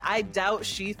I doubt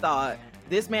she thought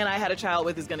this man I had a child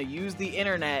with is going to use the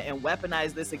internet and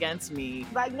weaponize this against me.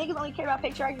 Like, niggas only care about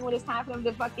patriarchy when it's time for them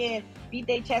to fucking beat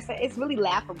their chest. It's really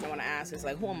laughable. I want to ask is,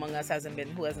 like, who among us hasn't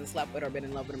slept with or been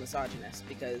in love with a misogynist?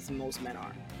 Because most men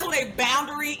are. What a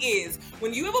boundary is.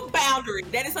 When you have a boundary,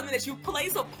 that is something that you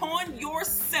place upon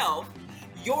yourself.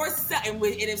 And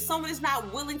if someone is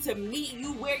not willing to meet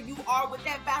you where you are with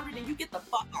that boundary, then you get the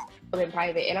fuck off. In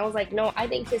private, and I was like, no, I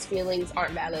think his feelings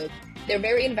aren't valid. They're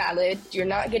very invalid. You're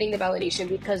not getting the validation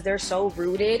because they're so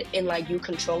rooted in like you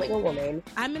controlling a woman.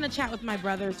 I'm in a chat with my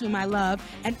brothers whom I love,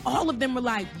 and all of them were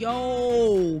like,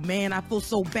 yo, man, I feel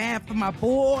so bad for my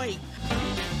boy.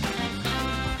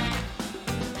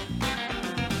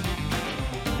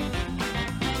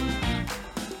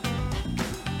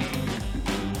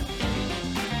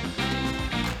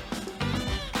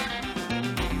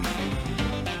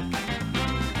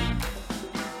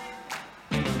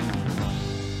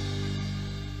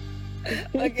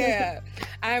 Okay,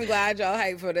 I'm glad y'all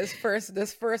hyped for this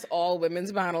first all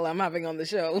women's panel I'm having on the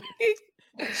show.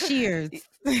 Cheers.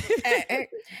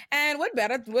 and what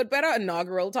better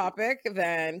inaugural topic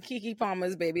than Keke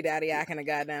Palmer's baby daddy acting a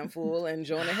goddamn fool and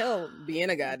Jonah Hill being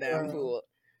a goddamn fool.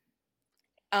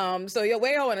 So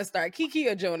where y'all want to start, Keke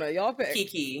or Jonah? Y'all pick.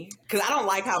 Keke, because I don't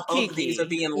like how both of these are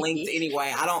being linked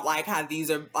anyway. I don't like how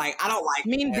these are like. I don't like. I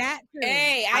mean that.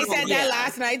 Hey, I said that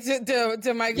last night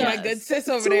to my good sis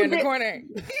over there in the corner.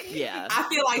 Yeah, I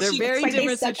feel like they're very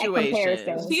different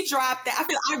situations. She dropped that.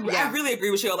 I really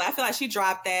agree with you. I feel like she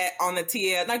dropped that on the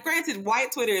TL. Now, granted,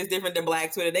 white Twitter is different than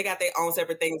black Twitter. They got their own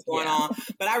separate things going on,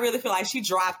 but I really feel like she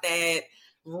dropped that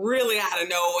really out of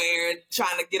nowhere,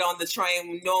 trying to get on the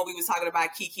train, knowing we was talking about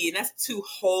Keke, and that's two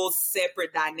whole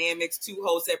separate dynamics, two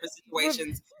whole separate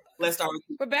situations. Let's start with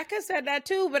Rebecca said that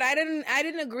too, but I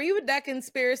didn't agree with that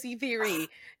conspiracy theory.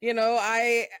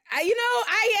 I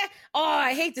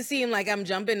hate to seem like I'm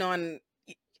jumping on.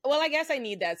 Well, I guess I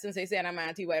need that since they said I'm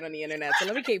anti-white on the internet. So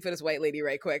let me cape for this white lady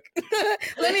right quick.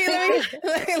 let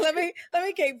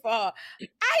me cape for her.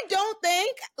 I don't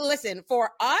think. Listen, for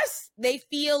us, they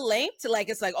feel linked. Like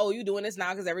it's like, oh, you doing this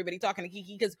now because everybody talking to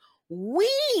Keke because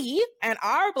we and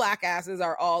our black asses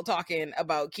are all talking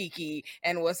about Keke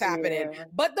and what's happening. Yeah.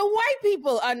 But the white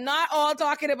people are not all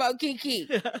talking about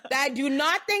Keke. I do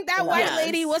not think that white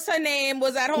lady, what's her name,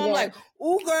 was at home like,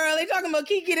 ooh, girl, they talking about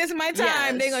Keke. This is my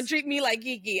time. They're going to treat me like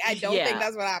Keke. I don't think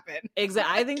that's what happened.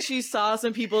 Exactly. I think she saw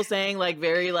some people saying like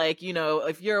very like,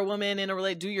 if you're a woman in a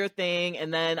relationship, do your thing.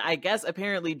 And then I guess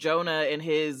apparently Jonah and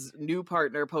his new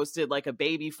partner posted like a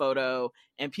baby photo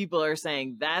and people are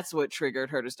saying that's what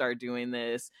triggered her to start doing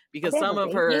this because some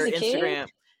of her Instagram.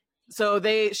 So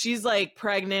she's like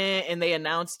pregnant and they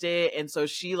announced it. And so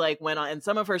she like went on and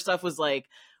some of her stuff was like,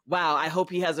 wow, I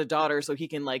hope he has a daughter so he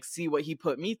can like see what he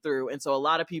put me through. And so a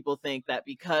lot of people think that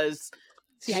because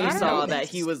she saw that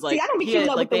he was like,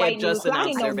 they had just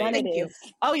announced their baby.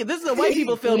 Oh yeah, this is the white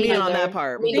people fill me in on that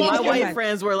part. My white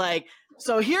friends were like,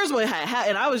 so here's what happened.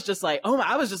 And I was just like, oh my,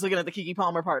 I was just looking at the Keke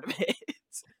Palmer part of it.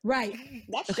 Right.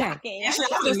 That's shocking. Actually,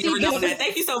 I've never known that.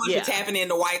 Thank you so much for tapping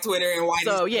into white Twitter and white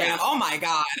Instagram. Oh my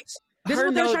God. This is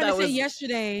what they were trying to say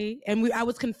yesterday, and I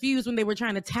was confused when they were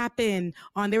trying to tap in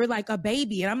on. They were like a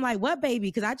baby, and I'm like, "What baby?"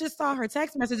 Because I just saw her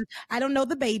text message. I don't know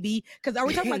the baby. Because are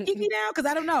we talking about Keke now? Because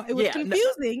I don't know. It was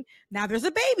confusing. Now there's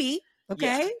a baby.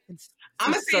 Okay.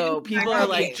 So people are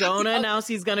like, Jonah announced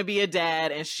he's gonna be a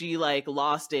dad, and she like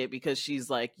lost it because she's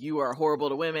like, you are horrible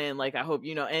to women. Like, I hope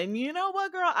you know. And you know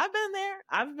what, girl? I've been there.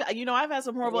 I've had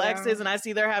some horrible exes, and I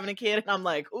see they're having a kid, and I'm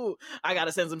like, ooh, I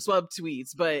gotta send some sub tweets.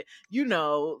 But I'm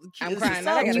crying.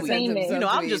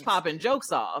 I'm just popping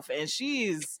jokes off, and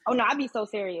she's. Oh no, I'd be so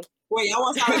serious. Wait, I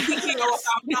want to start with Keke or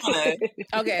Jonah?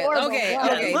 Okay.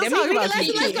 Let's talk about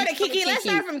Keke. Let's go to Keke. Let's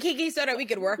start from Keke so that we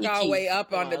could work our way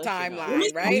up on the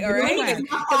timeline, right? All right. Let me get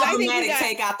my problematic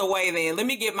take out the way then. Let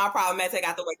me get my problematic take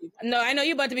out the way. No, I know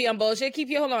you're about to be on bullshit. Keep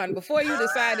your hold on. Before you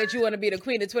decide that you want to be the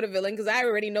queen of Twitter villain, because I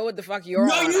already know what the fuck you're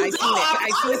on. I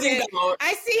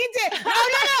seen it.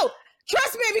 No.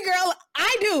 Trust me, baby girl,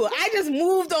 I do. I just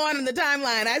moved on in the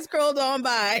timeline. I scrolled on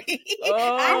by.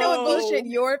 I know what bullshit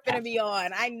you're finna be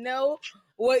on. I know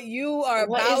what you are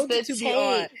about to be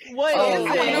on. What is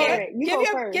it? You know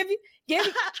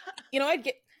what?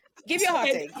 Give your hot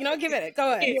take. Give it.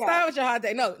 Go ahead. Yeah. Start with your hot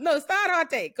take. No, start hot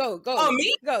take. Go. Oh,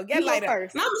 me? Go. Get lighter.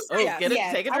 First. No, get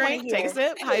it. Take a drink. Take a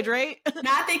sip. Hydrate. No,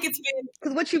 I think it's been.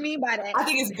 Because what you mean by that? I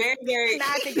think it's very, very. No,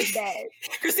 I think it's bad.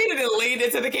 Christina didn't lean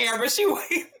into the camera. She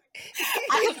waited.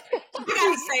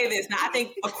 gotta say this. Now, I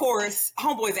think, of course,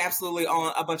 Homeboy is absolutely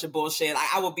on a bunch of bullshit.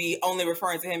 I will be only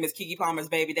referring to him as Keke Palmer's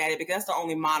baby daddy because that's the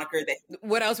only moniker that.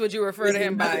 What else would you refer to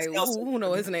him by? Who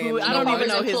knows his name? I don't even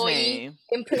know his name.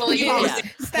 Employee,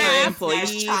 staff,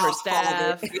 employee, her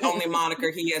staff. The only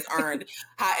moniker he has earned.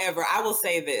 However, I will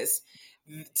say this.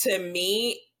 To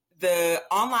me, the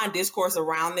online discourse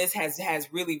around this has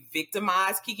really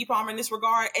victimized Keke Palmer in this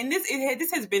regard. And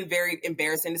this has been very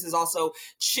embarrassing. This has also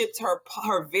chipped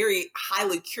her very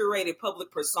highly curated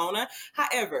public persona.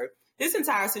 However, this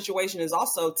entire situation is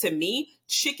also, to me,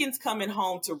 chickens coming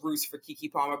home to roost for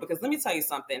Keke Palmer. Because let me tell you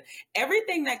something.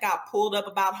 Everything that got pulled up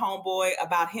about Homeboy,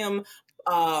 about him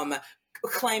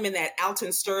claiming that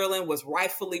Alton Sterling was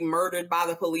rightfully murdered by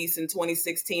the police in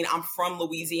 2016. I'm from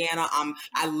Louisiana.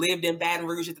 I lived in Baton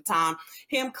Rouge at the time.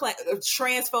 Him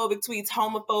transphobic tweets,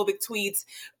 homophobic tweets,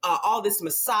 all this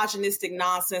misogynistic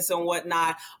nonsense and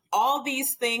whatnot. All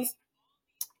these things.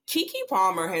 Keke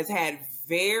Palmer has had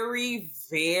very,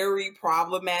 very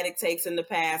problematic takes in the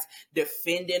past,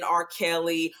 defending R.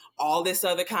 Kelly, all this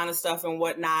other kind of stuff and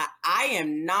whatnot. I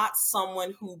am not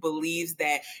someone who believes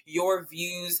that your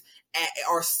views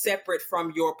are separate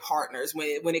from your partners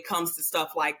when it comes to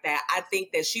stuff like that. I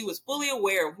think that she was fully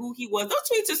aware of who he was. Those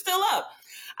tweets are still up.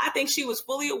 I think she was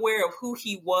fully aware of who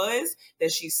he was,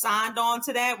 that she signed on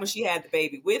to that when she had the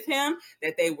baby with him,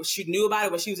 that she knew about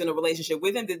it when she was in a relationship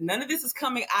with him, that none of this is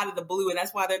coming out of the blue, and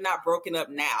that's why they're not broken up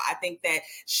now. I think that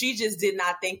she just did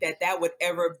not think that would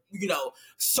ever,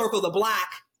 circle the block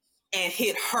and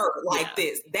hit her like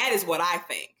this. That is what I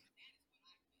think.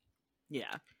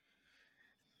 Yeah.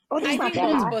 Well, I think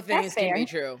multiple things can be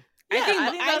true. Yeah, I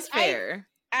think that's fair.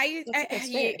 Yeah,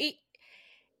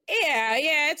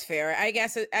 it's fair. I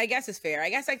guess it's fair.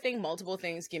 I think multiple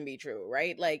things can be true,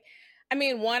 right? Like, I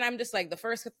mean, one, I'm just like, the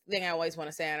first thing I always want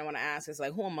to say and I want to ask is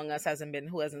like, who among us hasn't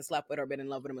slept with or been in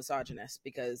love with a misogynist?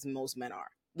 Because most men are.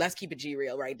 Let's keep it G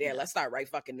real right there. Let's start right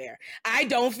fucking there. I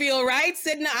don't feel right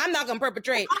sitting. I'm not gonna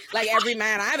perpetrate like every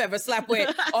man I've ever slept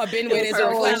with or been with is a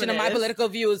reflection of my political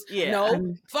views. Yeah.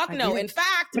 No, fuck no. In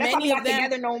fact, many of them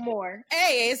together no more.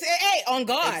 Hey, on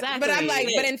God. Exactly. But I'm like,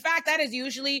 but in fact, that is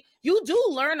usually, you do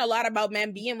learn a lot about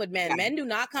men being with men. Men do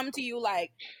not come to you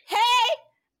like, hey,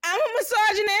 I'm a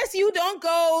misogynist. You don't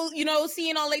go,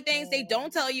 seeing all the things. They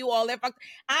don't tell you all that.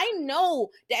 I know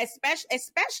that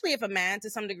especially if a man, to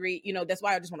some degree, that's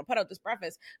why I just want to put out this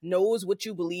preface, knows what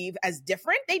you believe as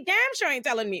different. They damn sure ain't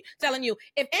telling you.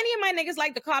 If any of my niggas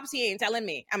like the cops, he ain't telling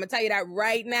me. I'm gonna tell you that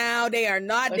right now. They are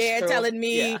not telling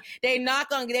me. Yeah. They not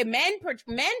gonna. Men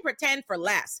pretend for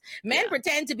less. Men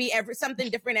pretend to be something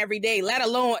different every day. Let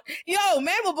alone,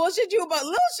 men will bullshit you about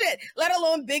little shit. Let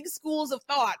alone big schools of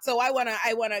thought. So I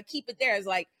wanna keep it there as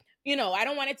like, I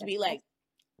don't want it to be like,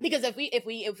 because if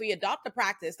we adopt the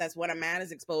practice that's when a man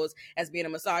is exposed as being a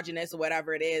misogynist or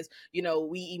whatever it is,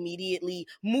 we immediately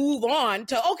move on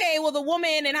to, okay, well, the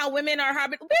woman and how women are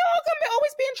having, they all gonna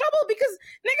always be in trouble because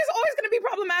niggas always gonna be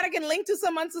problematic and linked to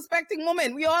some unsuspecting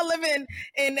woman. We all live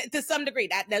in to some degree.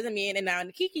 That doesn't mean, and now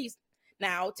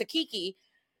to Keke,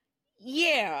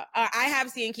 yeah, I have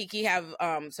seen Keke have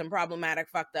some problematic,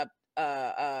 fucked up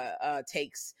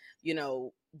takes,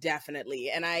 definitely.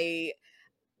 And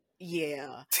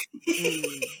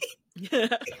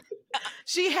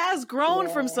she has grown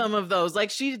from some of those.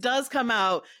 Like, she does come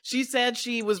out. She said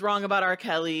she was wrong about R.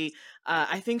 Kelly.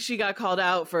 I think she got called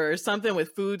out for something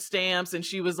with food stamps, and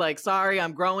she was like, sorry,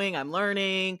 I'm growing, I'm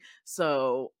learning.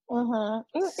 So So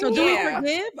do we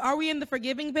forgive? Are we in the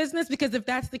forgiving business? Because if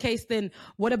that's the case, then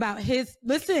what about his?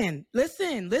 Listen. I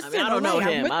mean, I don't know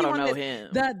him. I don't know him.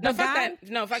 The guy.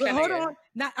 Fuck that. Hold on.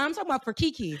 I'm talking about for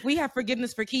Keke. We have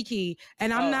forgiveness for Keke,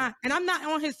 and I'm not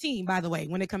on his team, by the way,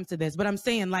 when it comes to this. But I'm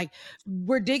saying, like,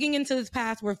 we're digging into this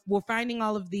past. We're finding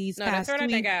all of these past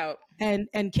tweets out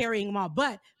and carrying them all.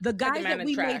 But the guys that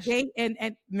we may date and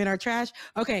men are trash.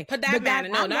 Okay, put that man.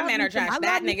 No, not men are trash.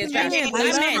 That nigga is trash.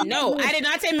 No, I did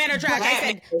not say men are trash. I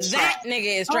said that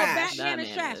nigga is trash. That man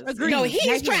is trash. Agreed. No,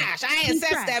 he's trash. I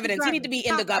assessed the evidence. He need to be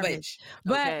in the garbage.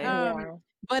 But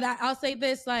but I'll say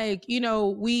this, like,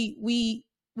 we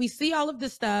see all of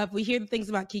this stuff. We hear the things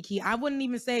about Keke. I wouldn't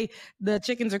even say the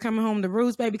chickens are coming home to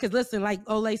roost, baby, because listen, like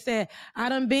Ole said, I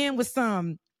done been with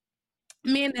some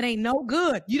men that ain't no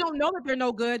good. You don't know that they're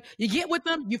no good. You get with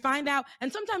them, you find out,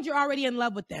 and sometimes you're already in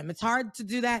love with them. It's hard to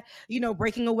do that,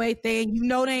 breaking away thing.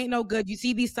 They ain't no good. You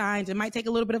see these signs. It might take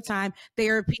a little bit of time,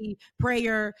 therapy,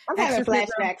 prayer. I'm having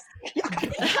flashbacks.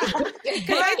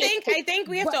 But I think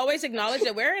we have to always acknowledge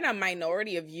that we're in a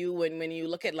minority of view when you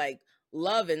look at like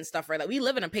love and stuff, right? Like we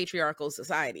live in a patriarchal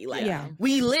society. Like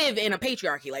we live in a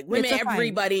patriarchy. Like women,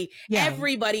 everybody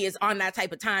is on that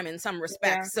type of time in some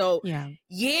respects. So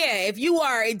if you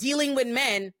are dealing with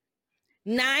men,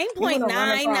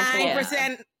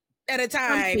 9.99% at a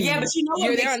time. Yeah, but you know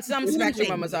you're there on some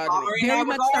spectrum of misogyny. In that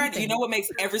regard, you know what makes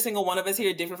every single one of us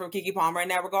here different from Keke Palmer in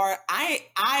that regard? I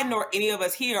nor any of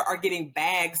us here are getting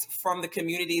bags from the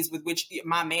communities with which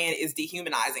my man is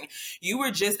dehumanizing. You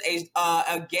were just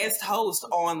a guest host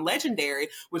on Legendary,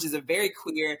 which is a very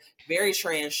queer, very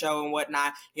trans show and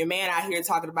whatnot. Your man out here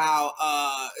talking about,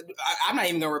 I'm not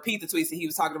even going to repeat the tweets that he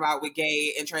was talking about with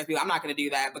gay and trans people. I'm not going to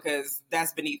do that because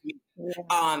that's beneath me.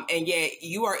 And yet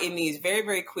you are in these very,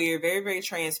 very queer, very, very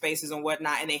trans spaces and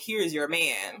whatnot. And then here's your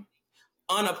man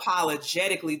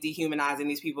unapologetically dehumanizing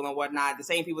these people and whatnot. The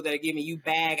same people that are giving you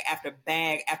bag after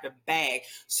bag after bag.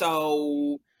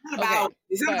 So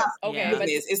it's not about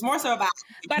it's more so about.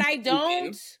 But I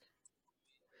don't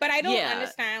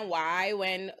understand why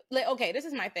this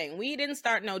is my thing. We didn't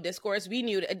start no discourse. We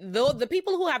knew though the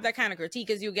people who have that kind of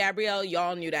critique as you, Gabrielle,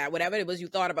 y'all knew that. Whatever it was you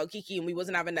thought about Keke, and we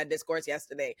wasn't having that discourse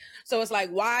yesterday. So it's like,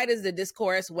 why does the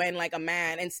discourse when like a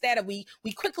man, instead of we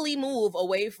quickly move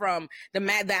away from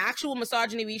the actual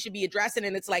misogyny we should be addressing,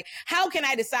 and it's like, how can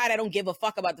I decide I don't give a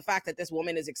fuck about the fact that this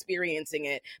woman is experiencing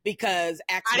it because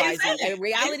X, Y, Z. The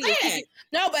reality is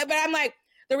no, but I'm like,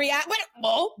 we've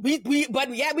only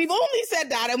said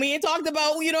that, and we ain't talked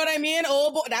about, you know what I mean?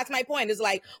 Oh, boy, that's my point. It's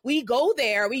like we go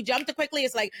there, we jump too quickly.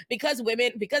 It's like because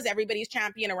everybody's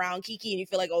champion around Keke, and you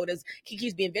feel like,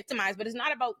 Keke's being victimized, but it's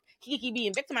not about Keke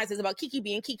being victimized. It's about Keke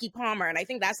being Keke Palmer, and I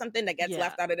think that's something that gets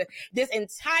left out of this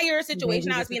entire situation.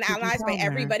 Now it's being analyzed by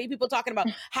everybody. People talking about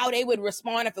how they would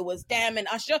respond if it was them and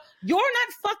Usher. You're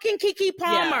not fucking Keke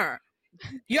Palmer.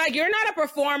 You're not a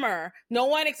performer. No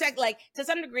one except like to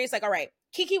some degree. It's like, all right,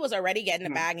 Keke was already getting a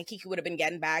bag, and Keke would have been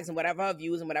getting bags and whatever her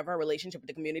views and whatever her relationship with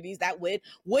the communities that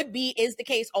would be is the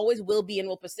case, always will be, and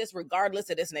will persist regardless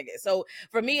of this nigga. So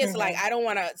for me, it's like I don't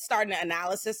want to start an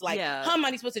analysis like her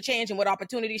money's supposed to change and what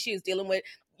opportunity she is dealing with,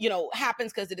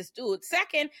 happens because of this dude.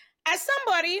 Second, as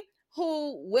somebody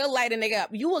who will light a nigga up,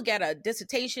 you will get a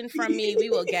dissertation from me. We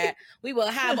will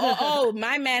have,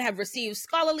 my man have received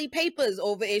scholarly papers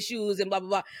over issues and blah,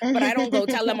 blah, blah. But I don't go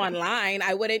tell them online.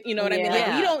 I wouldn't, you know what I mean?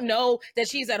 Like, we don't know that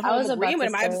she's at home agreeing with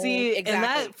him. I see, exactly. And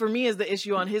that for me is the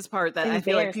issue on his part that I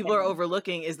feel like people are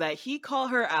overlooking is that he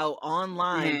called her out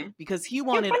online because he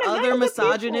wanted other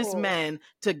misogynist men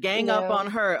to gang up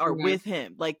on her or with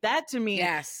him. Like that to me,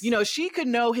 she could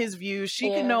know his views. She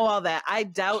could know all that. I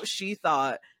doubt she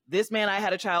thought this man I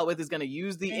had a child with is going to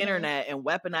use the internet and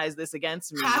weaponize this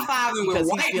against me. High-fiving with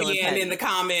white men in the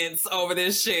comments over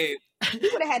this shit. He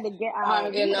would have had to get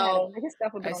out. His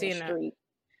stuff would be on the street.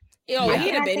 He'd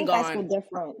have been gone. That's the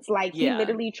difference. Like he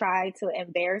literally tried to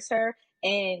embarrass her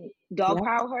and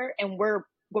dogpile her, and we're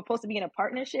supposed to be in a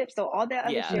partnership. So all that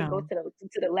other shit goes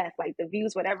to the left, like the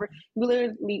views, whatever. You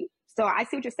literally. So I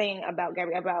see what you're saying about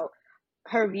Gabby about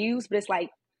her views, but it's like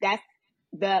that's.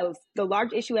 The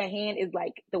large issue at hand is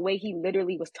like the way he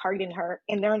literally was targeting her,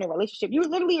 and they're in a relationship. You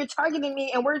literally are targeting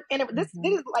me, and we're in this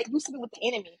is like you sleep with the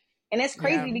enemy, and that's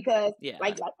crazy because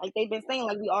like they've been saying,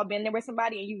 like we all been there with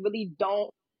somebody, and you really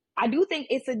don't. I do think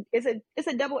it's a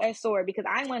double-edged sword because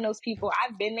I'm one of those people.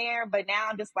 I've been there, but now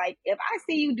I'm just like, if I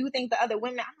see you do things to other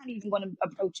women, I'm not even going to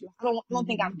approach you. I don't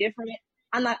think I'm different.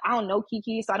 I don't know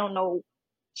Keke, so I don't know.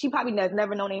 She probably has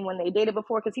never known anyone they dated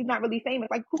before because he's not really famous.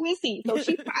 Like, who is he? So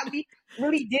she probably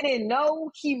really didn't know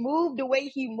he moved the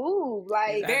way he moved.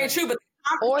 Like, very true. But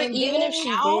or even if she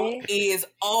did, is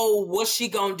what's she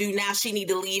gonna do now? She need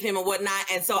to leave him and whatnot.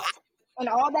 And so, and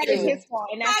all that is his fault.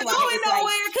 And that's not going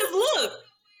nowhere because look,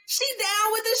 she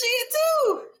down with the shit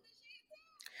too.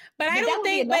 But I don't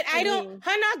think,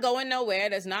 her not going nowhere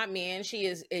does not mean she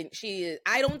is,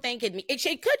 I don't think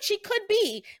she could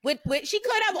be she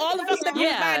could have all the fucked up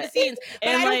behind the scenes, but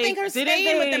I don't think her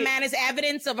staying with the man is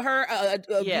evidence of her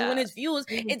viewing his views.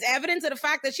 It's evidence of the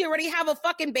fact that she already have a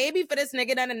fucking baby for this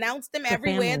nigga and announced him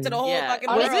everywhere to the whole fucking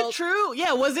world. Was it true?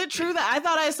 Yeah, was it true that I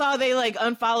thought I saw they like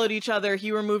unfollowed each other?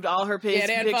 He removed all her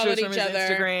pictures from his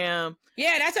Instagram.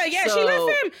 Yeah, that's her. Yeah, she left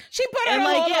him. She put her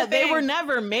whole thing. They were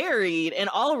never married, and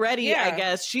already, I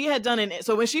guess she had done it.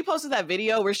 So when she posted that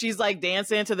video where she's like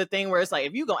dancing to the thing where it's like,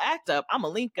 if you gonna act up, I'm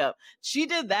gonna link up. She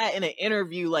did that in an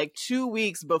interview like 2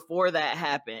 weeks before that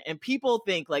happened, and people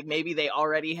think like maybe they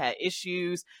already had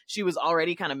issues. She was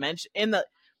already kind of mentioned in the.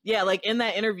 Yeah, like in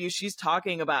that interview, she's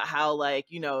talking about how like,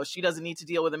 she doesn't need to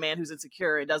deal with a man who's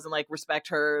insecure and doesn't like respect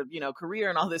her, career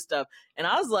and all this stuff. And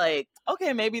I was like,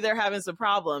 okay, maybe they're having some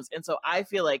problems. And so I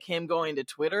feel like him going to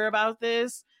Twitter about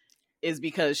this is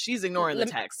because she's ignoring the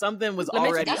text. Something was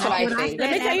already. That's what I think.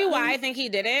 Let me tell you why I think he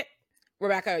did it.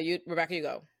 Rebecca, you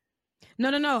go.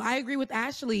 No. I agree with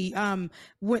Ashley.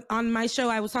 When on my show,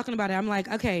 I was talking about it. I'm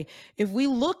like, okay, if we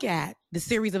look at the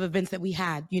series of events that we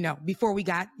had, before we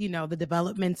got, the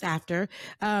developments after,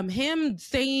 him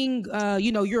saying,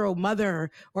 you're a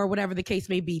mother or whatever the case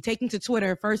may be, taking to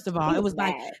Twitter, first of all, it was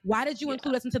like, why did you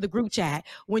include us into the group chat?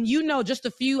 When just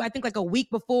I think like a week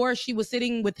before she was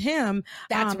sitting with him.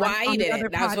 That's why he did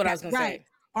it. That's what I was going to say.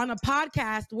 On a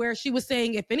podcast where she was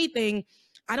saying, if anything,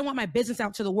 I don't want my business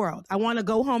out to the world. I want to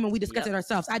go home and we discuss it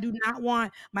ourselves. I do not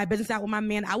want my business out with my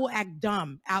man. I will act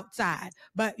dumb outside.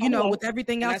 But, with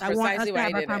everything else, I want us to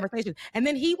have our conversation. And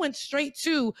then he went straight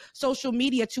to social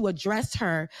media to address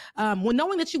her. When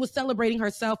knowing that she was celebrating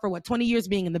herself for 20 years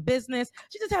being in the business.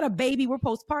 She just had a baby. We're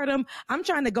postpartum. I'm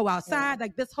trying to go outside,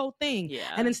 like this whole thing. Yeah.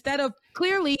 And instead of,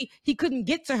 clearly, he couldn't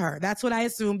get to her. That's what I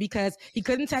assume, because he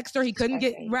couldn't text her. He couldn't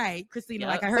get, right, Christina,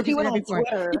 like I heard you say that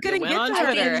before. He couldn't get to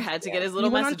her. Had to get his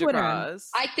little message across.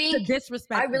 I think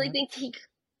disrespect. I really think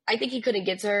he couldn't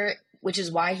get to her, which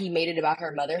is why he made it about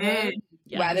her motherhood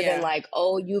rather than like,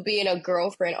 oh, you being a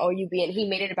girlfriend, he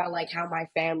made it about like how my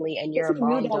family and your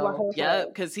mom don't. Yeah,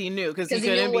 because he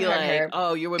couldn't be like,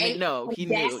 oh, you're with me. No, he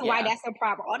knew. That's why that's the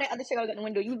problem. All that other shit out the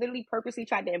window. You literally purposely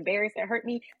tried to embarrass and hurt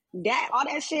me. All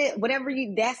that shit,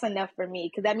 that's enough for me,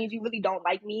 because that means you really don't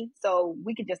like me. So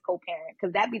we could just co-parent,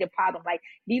 because that'd be the problem. Like,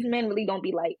 these men really don't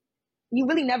be like, you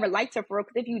really never liked her for real,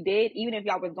 because if you did, even if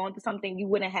y'all was going through something, you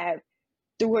wouldn't have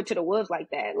threw her to the wolves like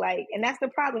that. Like, and that's the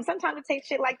problem. Sometimes it takes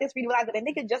shit like this for you to realize that a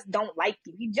nigga just don't like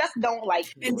you. He just don't like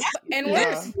you. And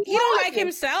worse, he don't like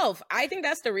himself. I think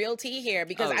that's the real tea here,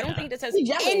 because I don't think this has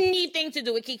anything to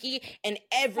do with Keke and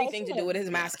everything to do with his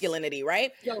masculinity,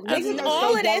 right?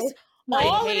 All of this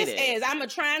is, I'm going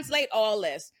to translate all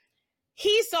this.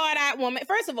 He saw that woman.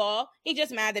 First of all, he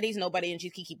just mad that he's nobody and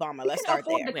she's Keke Palmer. Let's start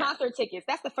there. The concert tickets.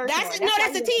 That's the first one.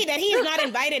 That's the tea, that he's not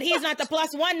invited. He's not the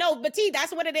 +1. No, but T,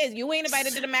 that's what it is. You ain't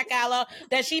invited to the Met Gala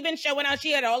that she been showing out.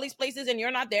 She had all these places and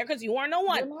you're not there because you are no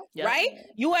one, right?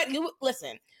 You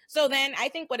listen. So then I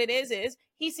think what it is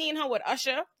he's seen her with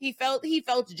Usher. He felt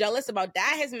jealous about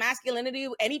that, his masculinity,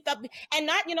 and he felt, and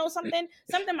not, something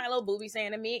my little booby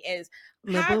saying to me is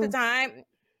half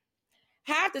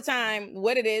the time,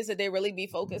 what it is that they really be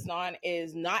focused on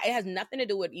is not, it has nothing to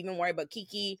do with even worry about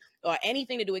Keke or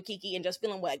anything to do with Keke, and just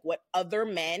feeling like what other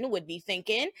men would be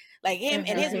thinking. Like him,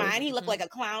 in his mind, he looked like a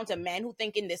clown to men who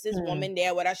thinking this is woman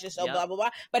there with us, just so blah, blah, blah.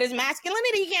 But his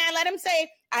masculinity can't let him say,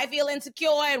 I feel insecure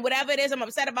and whatever it is, I'm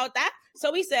upset about that.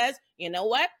 So he says, you know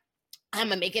what? I'm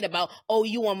going to make it about, oh,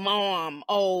 you a mom,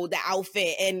 oh, the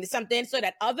outfit and something, so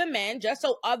that other men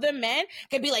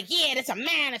can be like, yeah, that's a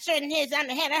man, a certain his, I'm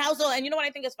the head of the household. And you know what I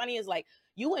think is funny is like,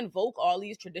 you invoke all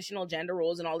these traditional gender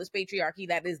roles and all this patriarchy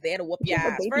that is there to whoop your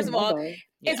ass. First of all,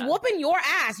 it's whooping your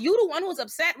ass. You the one who's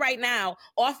upset right now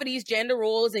off of these gender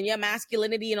roles and your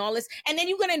masculinity and all this. And then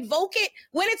you're going to invoke it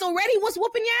when it's already what's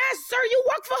whooping your ass. Sir, you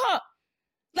work for her.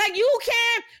 Like, you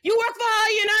work for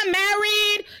her, you're not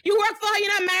married. You work for her,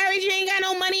 you're not married. You ain't got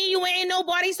no money. You ain't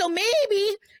nobody. So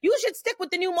maybe you should stick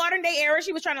with the new modern day era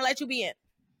she was trying to let you be in.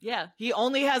 Yeah, he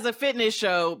only has a fitness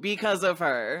show because of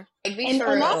her. And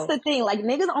that's the thing. Like,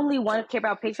 niggas only want to care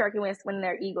about patriarchy when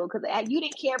they're ego. Because you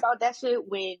didn't care about that shit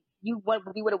when you want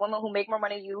to be with a woman who make more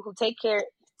money than you, who take care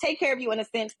of you in a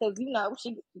sense, because,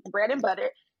 she bread and butter.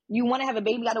 You want to have a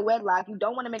baby out of wedlock. You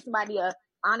don't want to make somebody a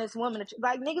honest woman.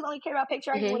 Like, niggas only care about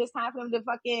patriarchy when it's time for them to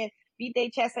fucking beat their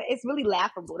chest. It's really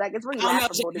laughable. Like, it's really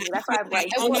laughable to me. That's why I'm like,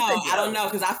 I don't know,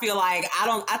 because I feel like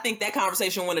I think that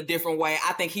conversation went a different way.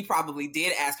 I think he probably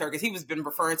did ask her, because he was been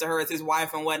referring to her as his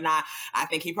wife and whatnot. I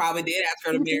think he probably did ask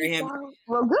her to marry him.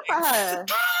 Well, good for her.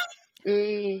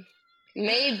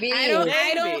 Maybe. I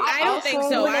don't think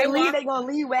so. They're gonna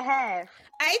leave with half.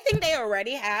 I think they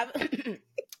already have.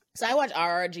 So I watch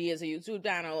RRG as a YouTube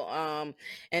channel,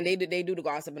 and they do the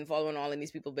gossip and following all in these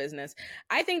people's business.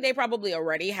 I think they probably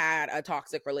already had a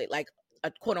toxic like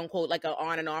a quote unquote like an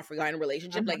on and off regarding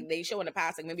relationship. Like they show in the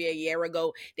past, like maybe a year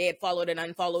ago, they had followed and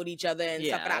unfollowed each other and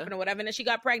stuff happened or whatever. And then she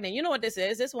got pregnant. You know what this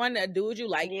is? This one dude you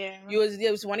like,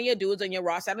 it was one of your dudes on your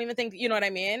roster. I don't even think, you know what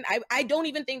I mean? I don't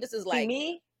even think this is like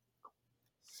me.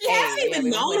 She hasn't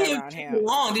even known him too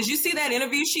long. Did you see that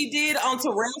interview she did on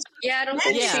Terrell? Yeah, I don't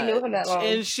think she knew him that long.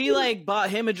 And she like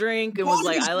bought him a drink and was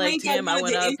like, I liked him. I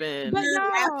went up and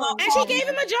she gave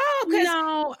him a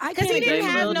job because he didn't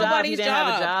have nobody's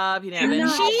job. He didn't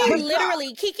have She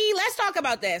literally, Keke, let's talk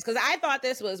about this, because I thought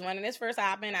this was when this first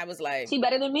happened. I was like, she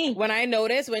better than me. When I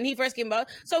noticed when he first came out,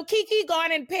 so Keke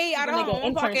gone and paid out of her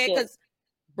own pocket because.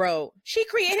 Bro,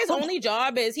 his only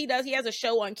job is he has a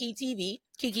show on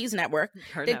Keke's network.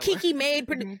 Keke made.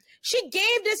 She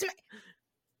gave this.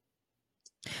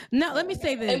 No, let me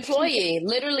say this. Employee,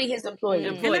 literally his employee.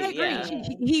 And I agree. Yeah.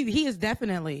 He is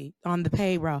definitely on the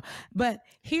payroll. But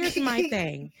here's my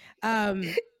thing.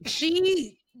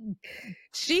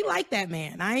 She liked that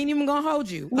man. I ain't even gonna hold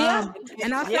you.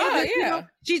 And I'll say this, you know,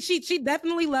 she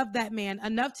definitely loved that man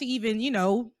enough to even, you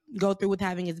know, go through with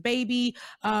having his baby.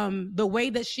 The way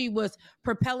that she was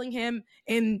propelling him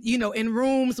in, you know, in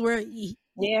rooms where they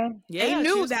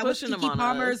knew that was Keke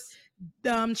Palmer's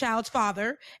child's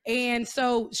father. And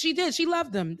so she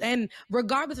loved him. And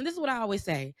regardless, and this is what I always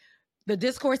say, the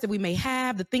discourse that we may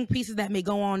have, the think pieces that may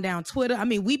go on down Twitter. I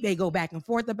mean, we may go back and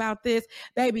forth about this.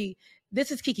 Baby, this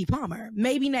is Keke Palmer.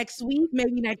 Maybe next week,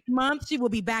 maybe next month, she will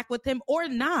be back with him or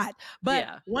not.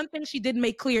 But one thing she did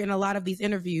make clear in a lot of these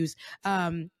interviews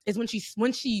is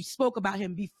when she spoke about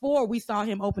him before we saw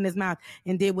him open his mouth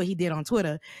and did what he did on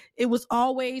Twitter, it was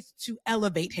always to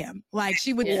elevate him. Like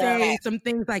she would say some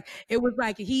things like, it was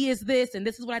like, he is this, and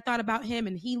this is what I thought about him,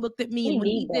 and he looked at me, and when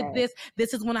he did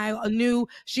this is when I knew.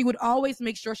 She would always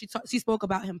make sure she spoke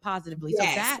about him positively. So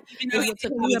that is what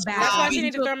took me aback. That's why she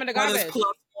needs to throw him in the garbage.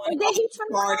 And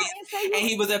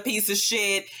he was a piece of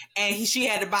shit, and she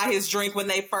had to buy his drink when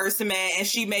they first met, and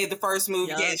she made the first move.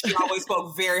 Yeah, she always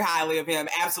spoke very highly of him.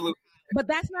 Absolutely. But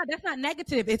that's not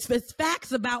negative. It's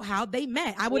facts about how they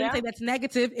met. I wouldn't say that's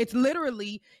negative. It's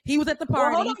literally, he was at the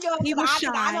party. He was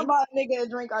shy. I know about a nigga a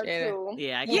drink or two.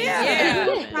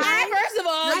 First of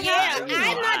all,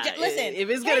 I'm not. Listen, if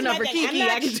it's good enough for Keke,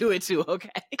 I can do it too. Okay.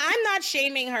 I'm not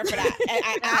shaming her for that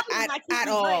at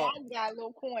all. I got a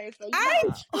little coin. So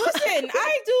listen.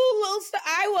 I do little stuff.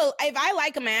 I will, if I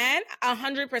like a man,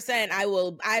 100%.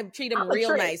 I treat him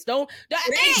real nice. I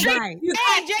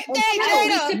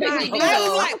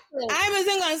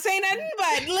wasn't gonna say nothing,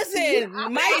 but listen, they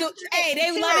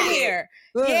love it here.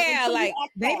 Yeah, like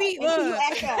baby,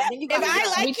 if I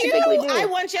like you, I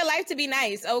want your life to be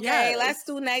nice. Okay, let's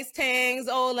do nice things.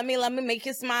 Oh, let me make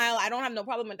you smile. I don't have no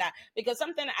problem with that, because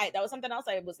that was something else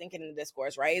I was thinking in the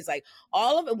discourse. Right? It's like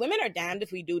all of it. Women are damned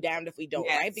if we do, damned if we don't.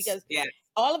 Right? Because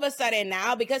all of a sudden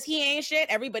now, because he ain't shit,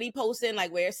 everybody posting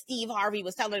like where Steve Harvey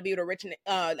was telling her to be with a rich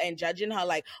and judging her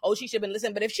like, oh, she should have been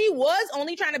listening. But if she was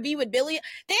only trying to be with Billy,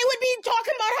 they would be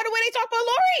talking about her the way they talk about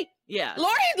Lori. Yeah,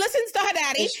 Lori listens to her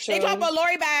daddy. They talk about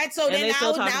Lori bad, so then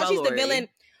now she's the villain.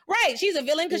 Right, she's a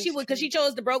villain because she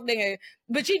chose the broke nigga,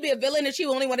 but she'd be a villain if she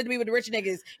only wanted to be with the rich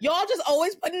niggas. Y'all just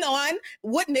always putting on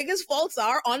what niggas' faults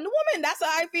are on the woman. That's how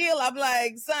I feel. I'm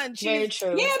like, son, very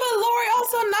true. Yeah, but Lori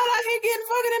also not out here getting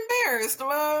fucking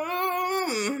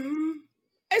embarrassed.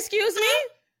 Excuse me?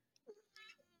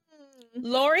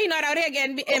 Lori not out here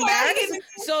getting embarrassed.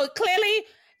 So clearly,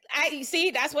 I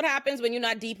see that's what happens when you're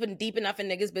not deep enough in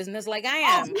niggas' business like I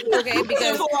am. Okay,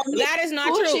 because that is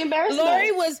not true.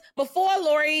 Lori was before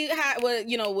Lori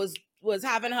was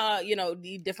having her,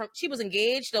 the different. She was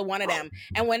engaged to one of them,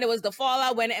 and when it was the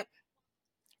fallout, when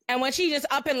she just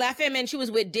up and left him, and she was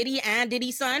with Diddy and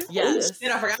Diddy's son. Yes,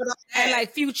 I forgot about that. And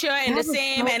like Future and the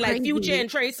same, and like Future and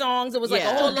Trey Songz. It was like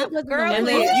a whole little girl. And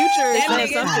then Future said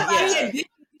something. Yeah.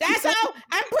 That's how.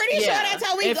 I'm pretty sure that's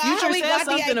how we got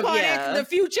the iconic, the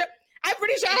Future. I'm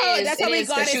pretty sure that's how we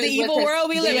got it. The evil world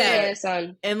we live in.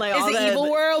 And like all the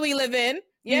evil world we live in.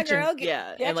 Yeah, girl.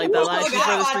 And like the last for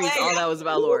the streets, all that was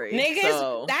about Lori.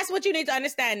 Niggas, that's what you need to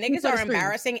understand. Niggas are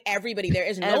embarrassing everybody. There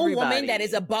is no woman that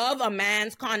is above a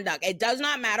man's conduct. It does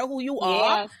not matter who you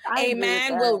are. A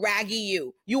man will raggy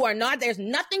you. You are not. There's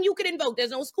nothing you could invoke. There's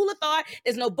no school of thought.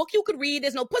 There's no book you could read.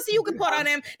 There's no pussy you could put on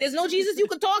him. There's no Jesus you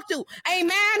could talk to. A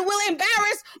man will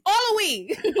embarrass all of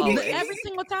we. Every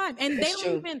single time. And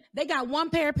they got one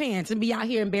pair of pants and be out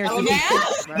here embarrassing people.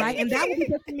 Right? And that would be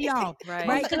pissing me off.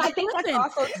 Right? Because I think that's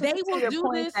also they will do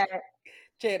this.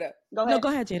 Jada. Go ahead. No, go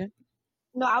ahead, Jada.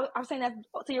 No, I was saying that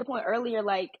to your point earlier,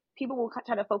 like people will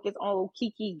try to focus on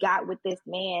Keke got with this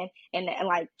man and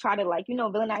like try to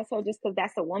villainize her just because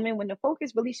that's a woman, when the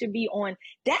focus really should be on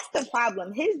that's the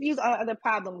problem. His views are the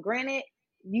problem. Granted,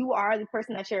 you are the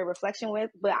person that you're a reflection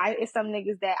with, but it's some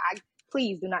niggas that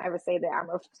please do not ever say that I'm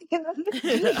a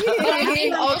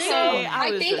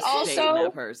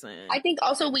I think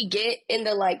also we get in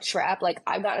the like trap. Like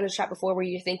I've gotten in a trap before where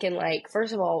you're thinking like,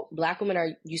 first of all, Black women are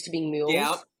used to being mules,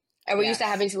 and we're used to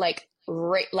having to like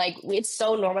it's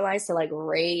so normalized to like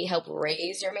help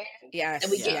raise your man. Yes,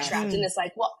 and we get trapped in this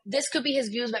like, well, this could be his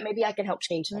views, but maybe I can help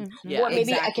change him, or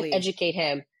maybe I can educate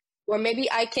him, or maybe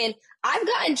I can. I've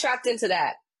gotten trapped into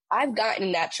that. I've gotten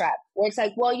in that trap where it's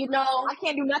like, well, I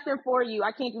can't do nothing for you.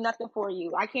 I can't do nothing for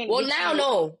you. I can't. Well, now,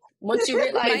 no. Once you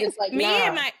realize it's like, me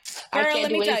and my I can't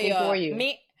do anything for you.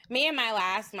 Me and my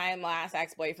last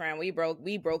ex-boyfriend, we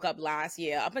broke up last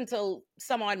year. Up until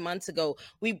some odd months ago,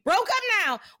 we broke up.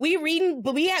 Now we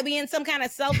in some kind of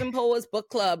self-imposed book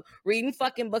club, reading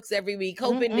fucking books every week,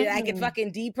 hoping that I can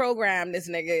fucking deprogram this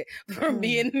nigga from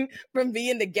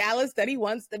being the gallus that he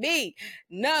wants to be.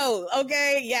 No,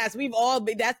 okay, yes, we've all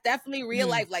been. That's definitely real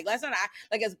life. Like, let's not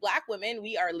like, as Black women,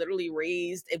 we are literally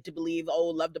raised to believe, oh,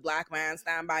 love the Black man,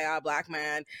 stand by our Black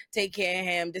man, take care of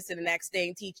him, this and the next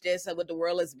thing, teach this, what the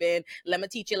world is been. Let me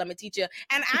teach you.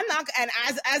 And I'm not, and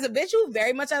as a bitch who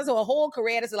very much has a whole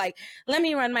career that's like, let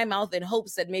me run my mouth in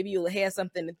hopes that maybe you'll hear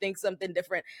something and think something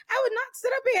different. I would not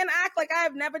sit up here and act like I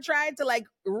have never tried to I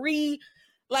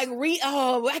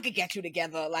could get you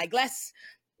together. Like, let's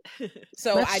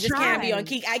I just can't be on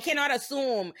Keke. I cannot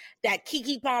assume that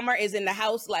Keke Palmer is in the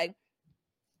house like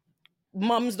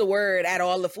mum's the word at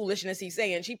all the foolishness he's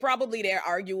saying. She probably there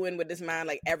arguing with this man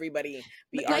like everybody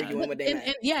be arguing with their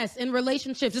man. Yes, in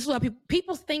relationships, this is what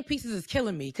people think pieces is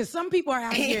killing me, because some people are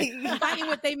out here fighting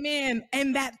with their man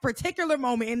in that particular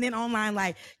moment, and then online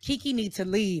like, Keke needs to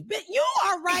leave. But you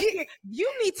are right.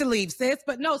 You need to leave, sis.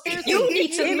 But no, seriously, you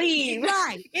need to leave.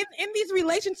 Right. In these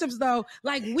relationships though,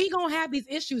 like, we gonna have these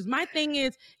issues. My thing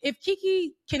is, if Keke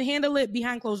can handle it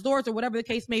behind closed doors or whatever the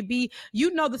case may be,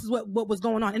 this is what was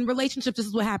going on in relationships. This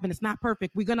is what happened. It's not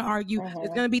perfect. We're gonna argue. There's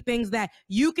gonna be things that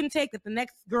you can take that the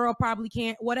next girl probably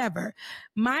can't, whatever.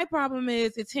 My problem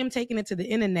is, it's him taking it to the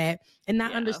internet and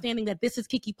not understanding that this is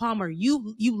Keke Palmer.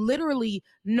 You literally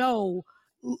know,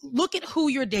 look at who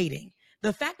you're dating.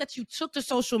 The fact that you took to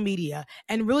social media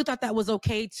and really thought that was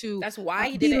okay to that's why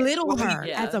he belittle her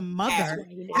as a mother.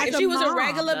 If she was a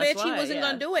regular bitch, he wasn't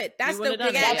gonna do it. That's the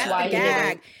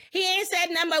gag. He ain't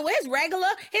said nothing but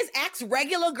his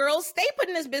ex-regular girls stay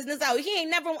putting his business out. He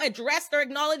ain't never addressed or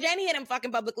acknowledged any of them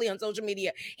fucking publicly on social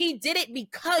media. He did it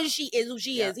because she is who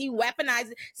she is. He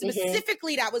weaponized it.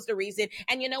 Specifically, that was the reason.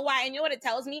 And you know why? And you know what it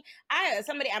tells me?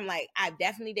 I'm like, I've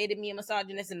definitely dated me a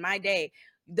misogynist in my day.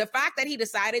 The fact that he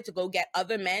decided to go get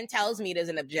other men tells me there's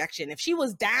an objection. If she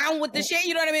was down with the shit,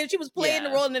 you know what I mean? If she was playing the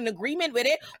role and in agreement with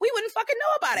it, we wouldn't fucking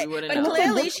know about it. But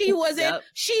clearly she wasn't.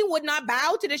 She would not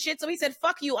bow to the shit. So he said,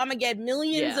 fuck you. I'm going to get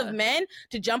millions of men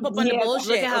to jump up on the bullshit.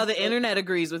 Look at how the internet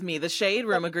agrees with me. The shade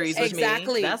room agrees with me.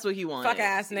 Exactly. That's what he wanted. Fuck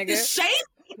ass nigga. The shade?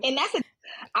 And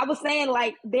I was saying,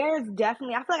 like, there's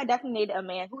definitely, I feel like I definitely dated a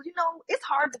man who, it's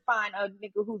hard to find a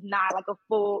nigga who's not like a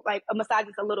full, like a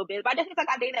misogynist a little bit. But I definitely feel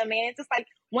like I dated a man. It's just like,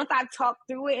 once I talk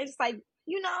through it, it's just like,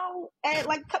 at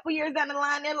like a couple years down the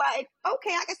line, they're like,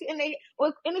 okay, I can see. And if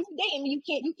you're dating, you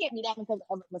can't be that because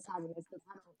of a misogynist, because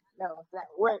I don't know if that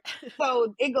works.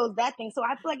 So it goes that thing. So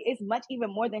I feel like it's much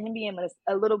even more than him being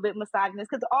a little bit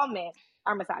misogynist, because all men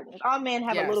are misogynists. All men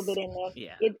have a little bit in there.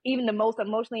 Yeah. Even the most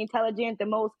emotionally intelligent, the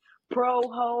most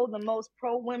pro-ho, the most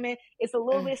pro-women, it's a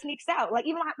little bit sneaks out. Like,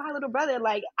 even my little brother,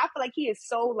 like, I feel like he is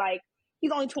so, like,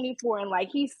 he's only 24, and like,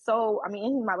 he's so, I mean,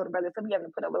 he's my little brother, so we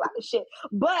haven't put up a lot of shit.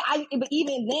 But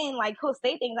even then, like, he'll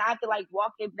say things, I have to like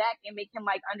walk it back and make him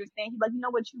like understand. He's like, you know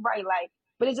what, you're right. Like,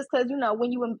 but it's just because,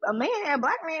 when you a man, a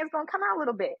Black man, it's gonna come out a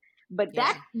little bit. But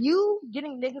that, you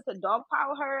getting niggas to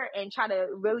dogpile her and try to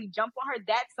really jump on her,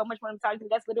 that's so much more misogyny.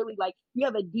 That's literally like, you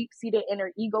have a deep-seated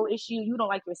inner ego issue. You don't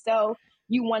like yourself.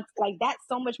 You want, like, that's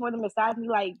so much more than misogyny.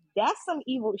 Like, that's some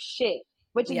evil shit,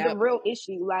 which is the real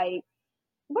issue. Like,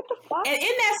 what the fuck? And in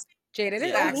that, Jada,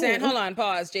 this accent, hold on,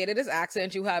 pause. Jada, this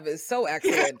accent you have is so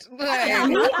excellent. Like,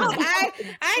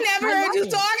 I never heard you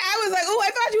talk. I was like, oh, I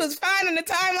thought you was fine in the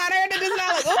timeline. I heard it just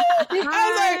now, like, oh, I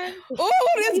was like, oh,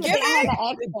 this giving.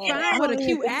 Fine with a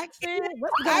cute accent.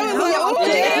 I was like, oh,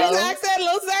 Jada's accent, a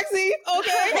little sexy.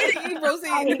 Okay,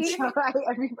 proceed.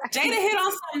 Jada hit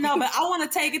on something, no, but I want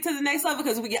to take it to the next level,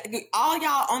 because all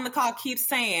y'all on the call keep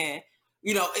saying,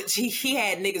 he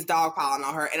had niggas dogpiling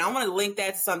on her. And I want to link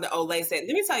that to something Olay said.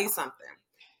 Let me tell you something.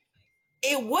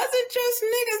 It wasn't just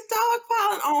niggas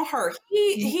dogpiling on her.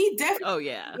 He definitely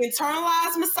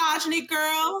internalized misogyny,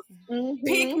 girl.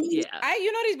 Pick me. Yeah.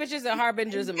 These bitches are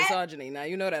harbingers of misogyny. Now,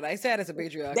 you know that. I said it's a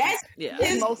patriarchy. That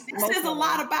says a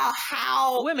lot about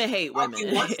how women hate women.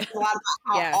 A lot about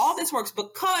how all this works,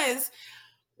 because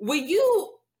when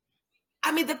you...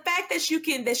 I mean, the fact that you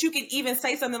can even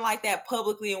say something like that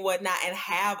publicly and whatnot, and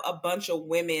have a bunch of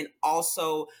women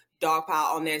also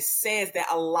dogpile on there, says that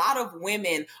a lot of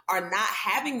women are not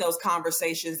having those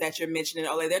conversations that you're mentioning,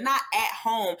 Ole. They're not at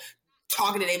home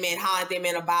talking to their men, hollering at their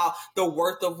men about the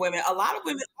worth of women. A lot of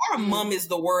women are mum is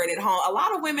the word at home. A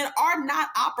lot of women are not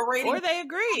operating. Or they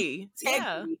agree.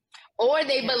 Yeah. Or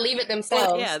they believe it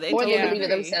themselves. They believe it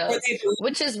themselves.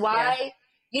 Which is why,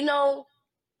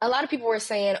 a lot of people were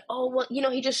saying, oh, well, you know,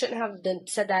 he just shouldn't have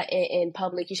said that in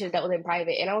public. He should have dealt with it in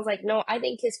private. And I was like, no, I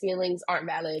think his feelings aren't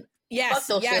valid. Yes,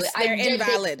 they're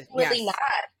invalid. Really not.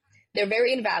 They're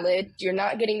very invalid. You're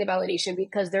not getting the validation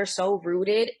because they're so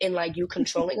rooted in like you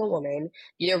controlling a woman.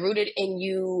 You're rooted in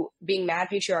you being mad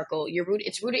patriarchal.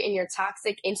 It's rooted in your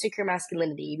toxic, insecure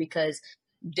masculinity because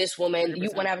this woman, 100%. You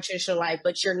want to have a traditional life,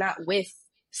 but you're not with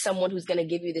someone who's going to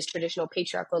give you this traditional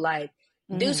patriarchal life.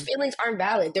 Those feelings aren't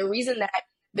valid.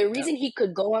 The reason he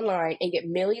could go online and get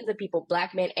millions of people,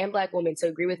 black men and black women, to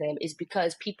agree with him is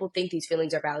because people think these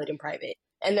feelings are valid in private,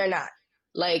 and they're not.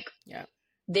 Like,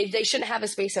 they shouldn't have a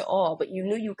space at all. But you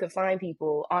knew you could find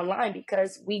people online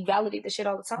because we validate the shit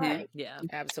all the time. Yeah,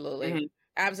 absolutely,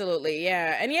 absolutely,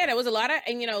 yeah, and yeah, there was a lot of,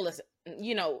 and you know, listen,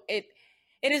 you know, it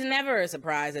is never a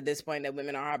surprise at this point that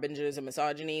women are harbingers of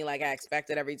misogyny. Like I expect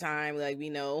it every time. Like we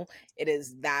know it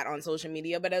is that on social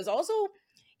media, but there's also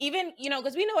even, you know,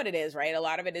 because we know what it is, right? A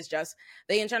lot of it is just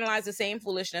they internalize the same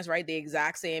foolishness, right? The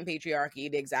exact same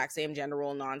patriarchy, the exact same gender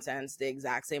role nonsense, the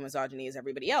exact same misogyny as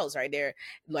everybody else, right? They're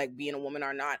like being a woman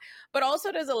or not. But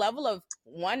also there's a level of,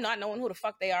 one, not knowing who the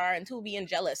fuck they are, and two, being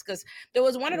jealous. Because there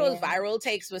was one of those viral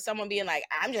takes with someone being like,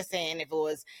 I'm just saying if it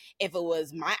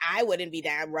was I wouldn't be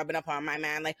down rubbing up on my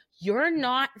man. Like, you're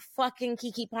not fucking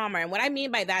Keke Palmer. And what I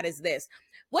mean by that is this.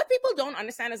 What people don't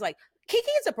understand is like, Keke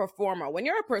is a performer. When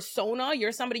you're a persona,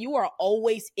 you're somebody, you are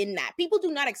always in that. People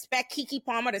do not expect Keke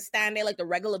Palmer to stand there like the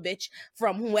regular bitch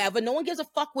from whoever. No one gives a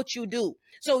fuck what you do.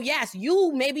 So yes,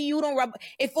 maybe you don't rub,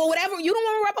 if for whatever, you don't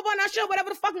want to rub up on our show, whatever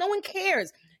the fuck, no one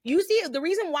cares. You see, the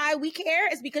reason why we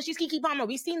care is because she's Keke Palmer.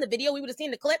 We've seen the video. We would have seen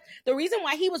the clip. The reason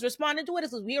why he was responding to it is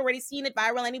because we already seen it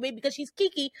viral anyway, because she's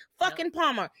Keke fucking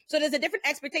Palmer. So there's a different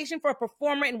expectation for a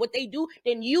performer and what they do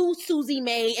than you, Susie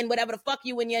May, and whatever the fuck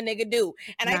you and your nigga do.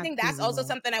 And I think that's also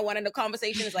something I want in the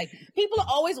conversation is like, people are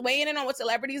always weighing in on what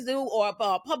celebrities do or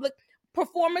public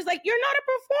performers. Like, you're not a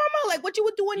performer. Like, what you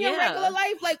would do in your regular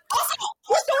life. Like, also,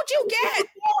 what don't you get?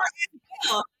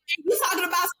 You're talking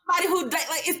about somebody who,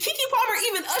 like, is Keke Palmer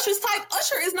even Usher's type?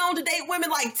 Usher is known to date women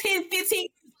like 10, 15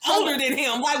 older than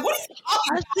him. Like, what is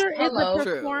Usher is a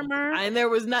performer. And there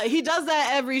was not, he does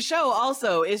that every show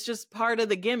also. It's just part of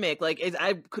the gimmick. Like,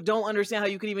 I don't understand how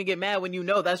you could even get mad when you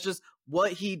know that's just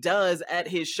what he does at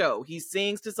his show. He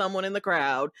sings to someone in the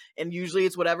crowd, and usually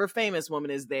it's whatever famous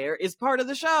woman is there is part of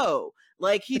the show.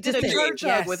 Like, he did a church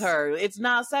hug with her. It's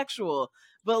not sexual.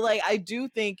 But, like, I do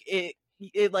think it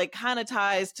like kind of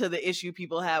ties to the issue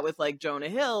people had with like Jonah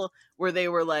Hill, where they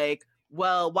were like,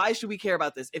 well, why should we care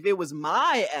about this? If it was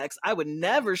my ex, I would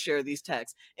never share these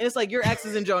texts. And it's like, your ex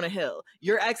is in Jonah Hill.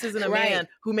 Your ex isn't a man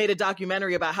who made a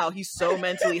documentary about how he's so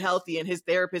mentally healthy and his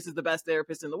therapist is the best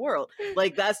therapist in the world.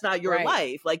 Like, that's not your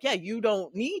life. Like, yeah, you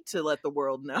don't need to let the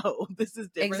world know. This is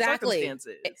different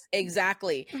circumstances.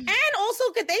 Exactly. And also,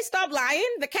 could they stop lying?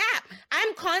 The cap.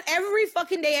 Every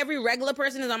fucking day, every regular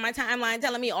person is on my timeline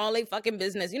telling me all they fucking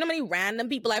business. You know how many random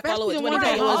people I follow at 20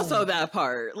 followers? Also that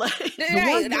part. Like,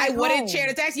 I wouldn't share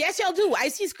the text. Yes, y'all do. I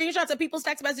see screenshots of people's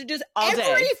text messages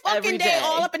every fucking day,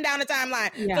 all up and down the timeline.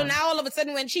 Yeah. So now all of a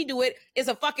sudden when she do it, it's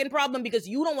a fucking problem because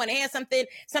you don't want to hear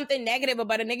something negative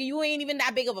about a nigga you ain't even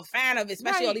that big of a fan of,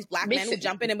 especially all these black men who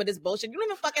jumping in with this bullshit. You don't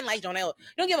even fucking like Jonah Hill. You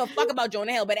don't give a fuck about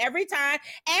Jonah Hill. But every time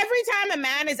a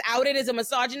man is outed as a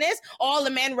misogynist, all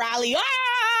the men rally.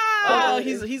 Oh,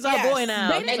 he's our boy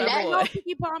now. They did not know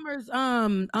Keke Palmer's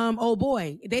old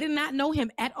boy. They did not know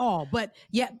him at all. But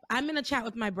yet I'm in a chat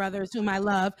with my brothers whom I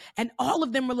love, and all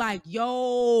of them were like,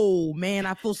 yo, man,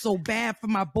 I feel so bad for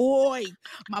my boy.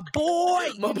 My boy.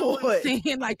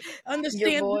 Saying, like,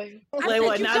 understand. Your boy. Like,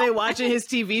 what, now they're watching his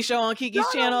TV show on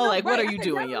Keke's channel? Like, what are you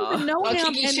doing, y'all? On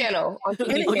Keke's channel.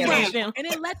 And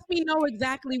it lets me know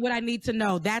exactly what I need to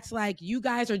know. That's like, you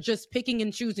guys are just picking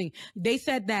and choosing. They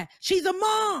said that she's a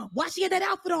mom. Why she had that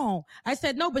outfit on? I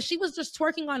said, no, but she was just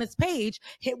twerking on his page.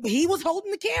 He was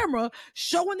holding the camera,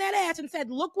 showing that ass, and said,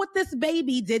 look what this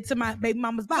baby did to my baby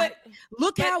mama's body.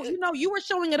 Look how, you were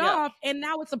showing it off, and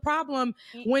now it's a problem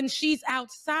when she's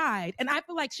outside. And I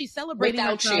feel like she's celebrating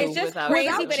without you. It's just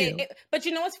crazy, but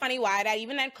you know what's funny? Why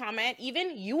that comment,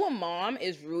 even you a mom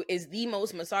is the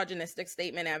most misogynistic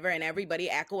statement ever, and everybody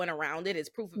echoing around it is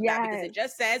proof of that, because it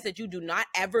just says that you do not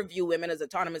ever view women as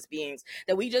autonomous beings,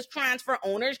 that we just transfer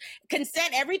ownership.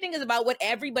 Consent, everything is about what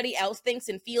everybody else thinks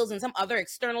and feels and some other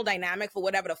external dynamic for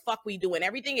whatever the fuck we do. And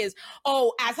everything is,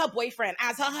 as her boyfriend,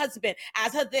 as her husband,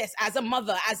 as her this, as a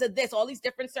mother, as a this, all these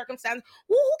different circumstances.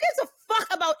 Who gives a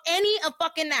fuck about any of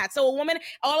fucking that? So a woman,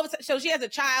 all of a sudden, so she has a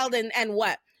child and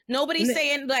what? Nobody's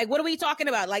saying like, what are we talking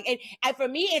about? Like, and for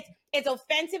me, it's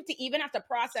offensive to even have to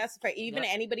process for even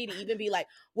anybody to even be like,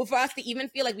 well, for us to even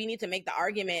feel like we need to make the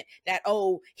argument that,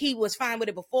 oh, he was fine with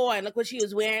it before and look what she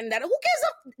was wearing. That who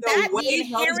cares? The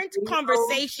inherent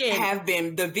conversation have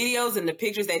been the videos and the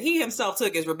pictures that he himself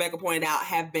took, as Rebecca pointed out,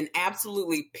 have been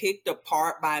absolutely picked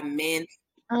apart by men.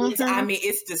 I mean,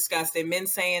 it's disgusting. Men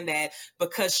saying that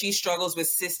because she struggles with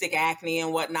cystic acne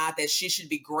and whatnot, that she should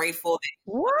be grateful.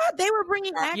 What? They were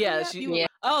bringing acne up?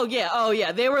 Oh,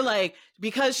 yeah. They were like,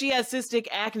 because she had cystic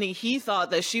acne, he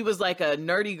thought that she was like a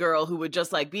nerdy girl who would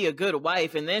just like be a good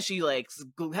wife. And then she like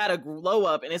had a glow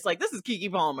up. And it's like, this is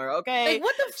Keke Palmer, okay? Like,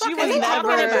 what the fuck? She was never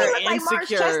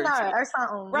insecure. Like or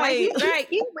something. Right. Like,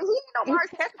 he no Mark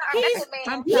Chestnut.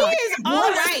 He is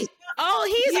all right. Oh,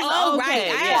 he's all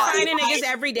right. I have finding niggas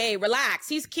every day. Relax.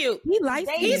 He's cute. He's cute.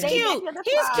 He's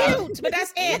cute. But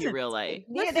that's it. In real life.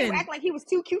 Yeah, they act like he was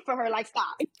too cute for her. Like,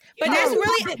 stop. But that's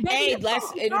really. Hey,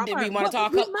 did we want to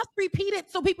talk? We must repeat it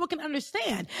so people can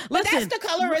understand. But that's the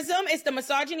colorism. It's the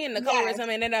misogyny and the colorism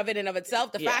in and of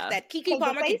itself. The fact that Keke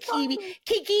Palmer,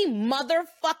 Keke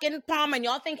motherfucking Palmer, and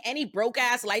y'all think any broke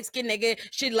ass light skinned nigga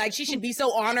should be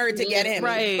so honored to get him.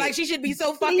 Right. Like she should be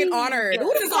so fucking honored.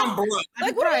 Who is on Brooke?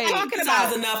 Like what are we talking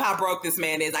about? Enough how broke this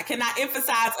man is. I cannot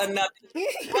emphasize enough.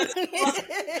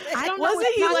 I don't know.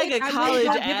 Wasn't he like a college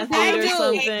athlete or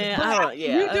something?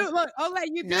 You do. Look,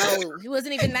 you do. No, he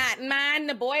wasn't even that. Man,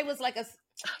 the boy was like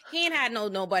he ain't had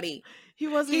nobody. He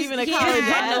wasn't even a college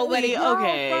athlete.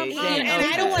 Okay. And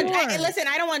I don't want,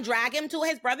 I don't want to drag him to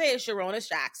his brother is Sharonis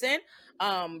Jackson.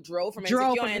 Drove from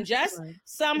Insecure and just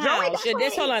somehow should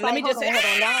this hold on. Let me just say Wait,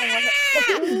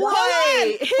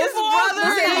 his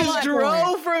brother is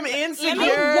Drove from Insecure.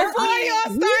 Before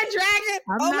y'all start dragging,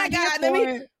 oh my God,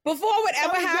 before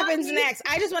whatever happens next,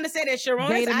 I just want to say that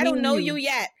Sharonis, I don't know you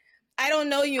yet. I don't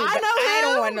know you. I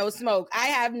don't want no smoke. I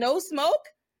have no smoke.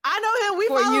 I know him. We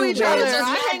follow each other.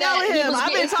 I hang out with him.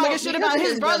 I've been talking shit about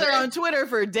his brother on Twitter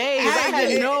for days. I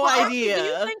had no idea. Do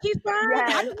you think he's fine?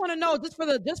 Yes. I just want to know, just for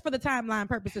the timeline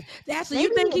purposes. Ashley,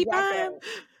 you think he's fine?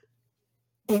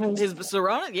 His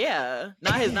Serona? Yeah.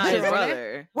 Not his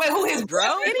brother. Wait, who his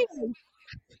brother?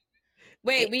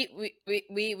 Wait, we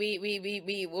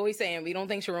what are we saying? We don't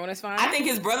think Sharona's fine? I think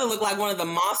his brother looked like one of the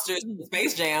monsters in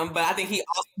Space Jam, but I think he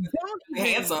also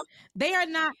handsome. They are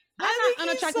not. I'm not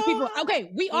unattractive people.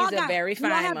 Okay, we all got very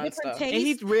fine monster. Different tastes. And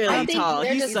he's really tall.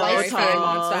 He's so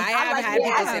tall. I have had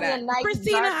people say that. Nice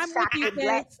Christina, I'm with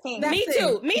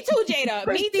you. Me too, Jada.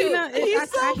 Christina, me too.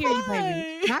 I hear you,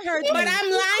 baby. I heard you.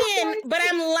 But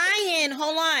I'm lying.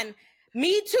 Hold on.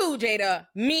 Me too, Jada.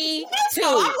 Me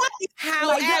too.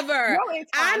 However,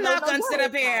 I'm not gonna sit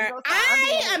up here.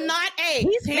 I am not.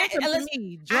 He's handsome to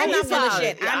me. I'm not full of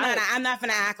shit. I'm not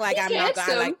gonna act like I'm not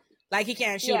gonna like he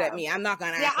can't shoot at me. I'm not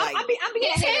gonna act like. I'm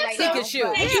being handsome. He can shoot.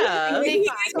 Yeah.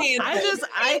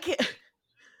 I can't.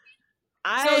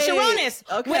 So Sharonis,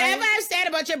 whatever I've said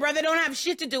about your brother don't have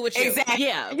shit to do with you. Exactly.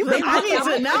 Yeah.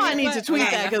 I need to tweet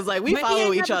that because like we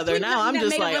follow each other. Now I'm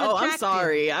just like, oh, I'm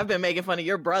sorry. I've been making fun of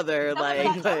your brother.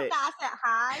 Like, but I said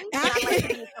hi. I like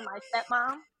to for my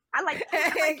stepmom. I like.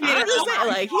 I'm just saying,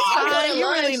 like he's fine.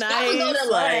 You're really nice.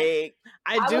 Like.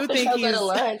 I do think he's.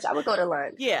 I would go to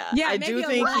lunch. Yeah, I do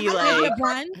think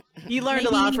he learned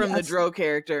a lot from the Dro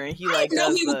character, and he like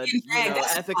does the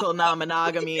ethical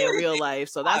non-monogamy in real life.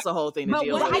 So that's a whole thing to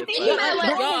deal with.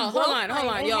 Y'all, hold on,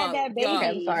 y'all. I'm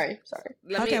sorry.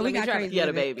 We got crazy. He had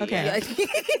a baby. Okay.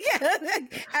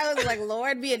 I was like,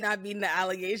 Lord, be it not being the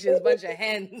allegations, bunch of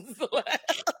hens. Look,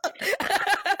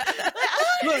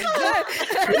 wait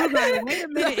a minute.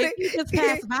 If you just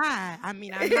pass by, I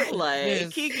mean, I'm not like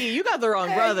Keke. You got the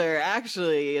wrong brother.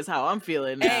 Actually, is how I'm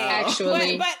feeling now.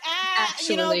 Actually,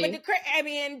 you know, but I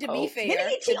mean, to be fair,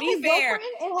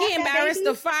 he embarrassed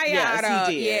the fire out of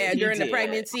during the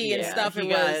pregnancy and stuff. He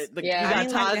got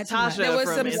Tasha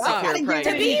from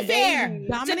Insecure.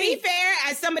 To be fair,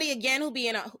 as somebody again who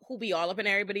be all up in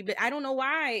everybody, but I don't know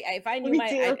why. If I knew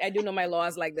I do know my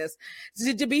laws like this.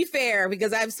 To be fair,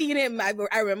 because I've seen him. I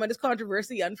remember this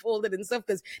controversy unfolded and stuff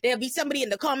because there'll be somebody in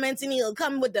the comments and he'll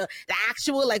come with the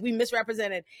actual like we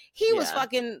misrepresented. He was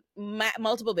fucking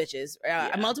multiple bitches,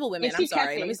 multiple women. I'm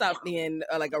sorry. Let me stop being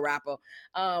like a rapper.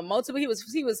 He was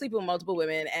sleeping with multiple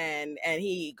women and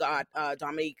he got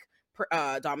Dominique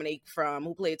from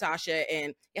who played Tasha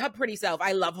and her pretty self.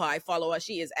 I love her. I follow her.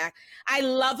 I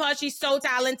love her. She's so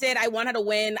talented. I want her to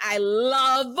win. I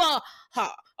love her.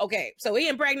 Okay, so he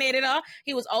impregnated her.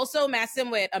 He was also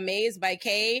messing with Amazed by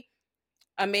K,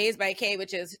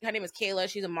 which is her name is Kayla.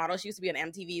 She's a model. She used to be on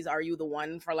MTV's Are You the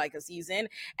One for like a season.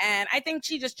 And I think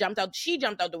she just jumped out. She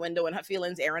jumped out the window and her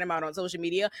feelings airing him out on social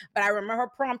media. But I remember her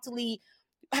promptly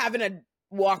having to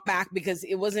walk back because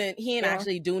it wasn't, he didn't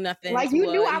actually do nothing. Like,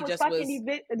 you knew I was fucking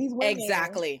these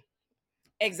women.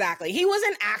 Exactly. He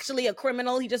wasn't actually a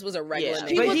criminal. He just was a regular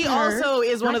nigga. But he also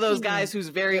is one of those guys who's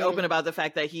very open about the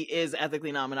fact that he is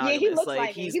ethically non-monogamous. Yeah, he looks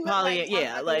like he's probably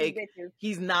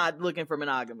he's not looking for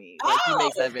monogamy. Like he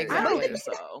makes that very clear.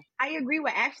 So I agree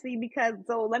with Ashley because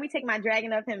let me take my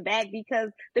dragging of him back because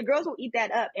the girls will eat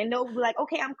that up and they'll be like,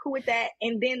 okay, I'm cool with that,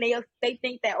 and then they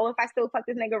think that if I still fuck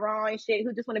this nigga wrong and shit,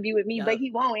 who just want to be with me, but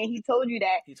he won't, and he told you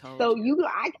that.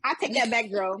 I take that back,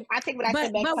 girl. I take what I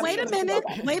said back. But wait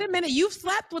a minute, you've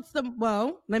slept with some.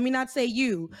 Well, let me not say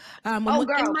you. Girl, in my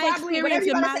probably experience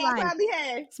in my life,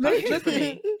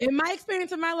 in my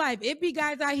experience in my life, it be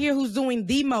guys out here who's doing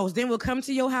the most. Then will come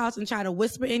to your house and try to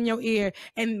whisper in your ear.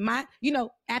 And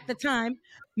at the time,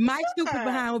 my stupid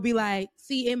behind will be like,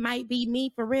 "See, it might be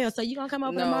me for real. So you gonna come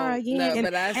over tomorrow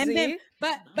again?"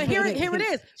 But here it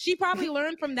is. She probably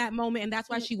learned from that moment, and that's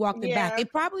why she walked it back. It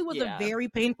probably was a very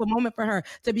painful moment for her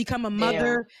to become a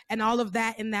mother and all of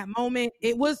that in that moment.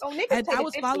 It was. I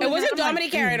was following. It wasn't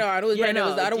Dominique carried on. It was Brenda. It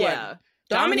was the other one.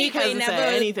 Dominique hasn't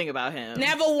said anything about him.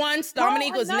 Never once.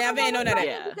 Dominique was never in on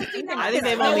that. I think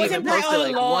they've only even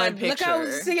posted one picture. Look how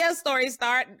Sia's story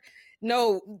start.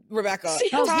 No, Rebecca.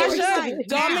 Tasha,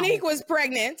 Dominique was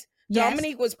pregnant. Yes.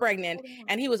 Dominique was pregnant,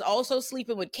 and he was also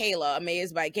sleeping with Kayla,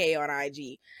 Amazed by K on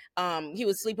IG. He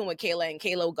was sleeping with Kayla, and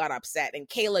Kayla got upset, and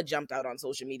Kayla jumped out on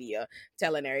social media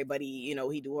telling everybody,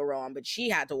 he do her wrong, but she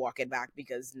had to walk it back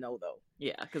because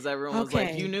Yeah, because everyone was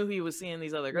like, you knew he was seeing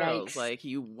these other girls. Yikes. Like,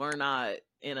 you were not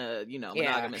in a,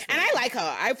 monogamous thing. And I like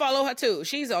her. I follow her too.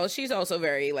 She's also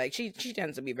very, like, she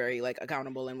tends to be very, like,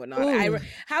 accountable and whatnot.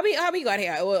 How we got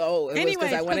here? It was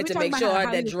because I wanted to make sure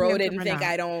that Dro didn't think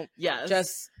I don't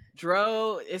just...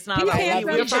 Dro, it's not about you.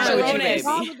 We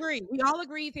all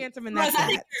agree he's handsome in that. I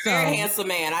think you're a very handsome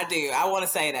man. I do. I want to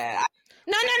say that.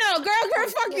 No, girl,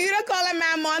 fuck you. You don't call a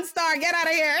man monster. Get out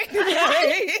of here.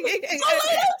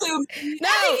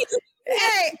 No.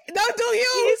 Hey, don't do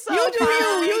you. So you do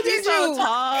you. You did so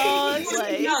tall.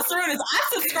 Like... No, Serena's, I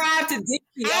subscribe to Dixie.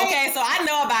 Okay, so I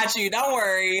know about you. Don't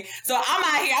worry. So I'm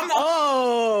out here.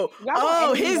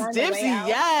 His Dipsy,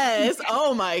 yes.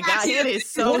 Oh my God, it is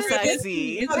so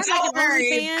sexy. Don't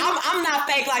worry. I'm not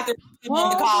fake like the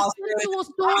on the calls.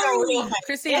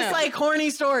 Christina. It's like horny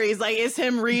stories. Like it's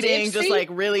him reading Dipsy? Just like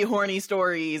really horny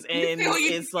stories, and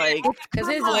it's like because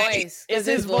his voice. It's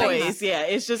his voice. Yeah,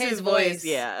 it's just his voice.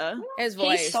 Yeah, his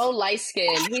voice. He's so light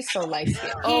skinned.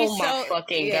 Oh my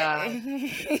fucking God.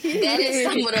 That is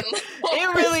some of them.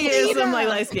 It really is some like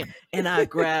light skin. And I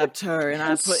grabbed her and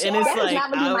I put, and it's like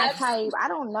not really my type. I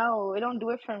don't know. It don't do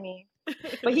it for me.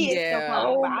 But he is so funny.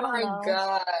 Oh my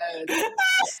God.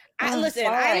 Listen,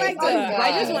 I like to.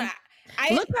 I just want.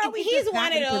 Look how he's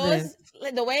one of those.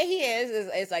 Like, the way he is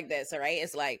it's like this. All right,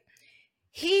 it's like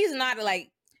he's not like.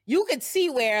 You could see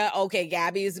where, okay,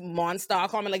 Gabby's monster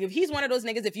comment. Like, if he's one of those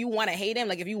niggas, if you want to hate him,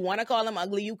 like, if you want to call him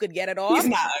ugly, you could get it off. He's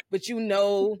not. But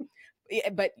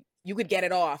but you could get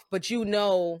it off. But he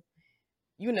brought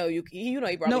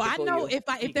No, I know you.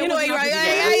 if there was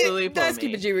absolutely let's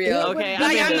keep it G real. Okay,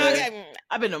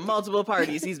 I've been to multiple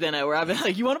parties he's been at where I've been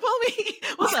like, you want to pull me?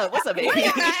 What's up, baby?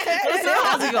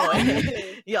 How's it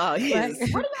going? Yo, he is.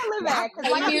 Where do y'all live at?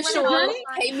 I'm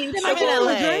in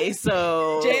LA,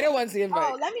 so Jada wants the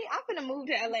invite. I'm gonna move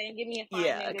to LA and give me a 5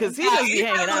 minutes. because he just be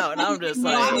hanging out, and I'm just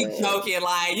like, I be joking.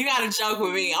 Like, you gotta joke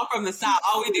with me. I'm from the South.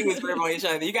 All we do is rip on each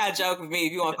other. You gotta joke with me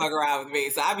if you want to fuck around with me.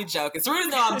 So I be joking.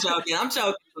 Serena know I'm joking. I'm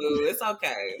joking. It's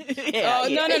okay. No.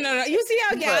 You see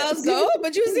how gals go,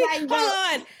 but you see, hold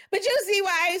on. But you see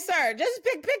why, sir? Just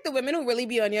pick the women who really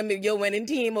be on your winning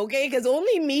team, okay? Because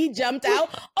only me jumped out.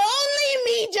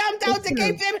 To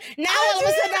Cape Fem. Now all of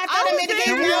a sudden I thought I made the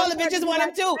game. Now all the bitches want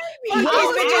him too.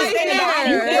 Fuck these bitches.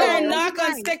 They're not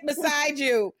gonna stick beside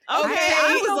you. Okay.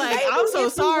 I was like, I'm so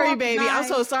sorry, baby. I'm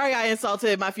so sorry I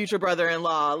insulted my future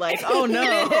brother-in-law. Like, oh no.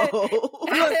 I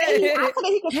thought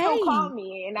he could still call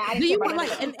me, and I didn't. Do you want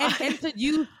and to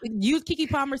use Keke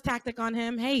Palmer's tactic on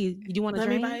him? Hey, do you want to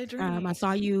drink? I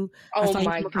saw you. Oh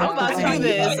my God. I'm about to do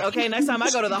this. Okay, next time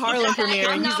I go to the Harlem premiere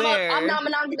and he's there. I'm not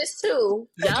monogamous too.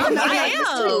 Yeah, I am.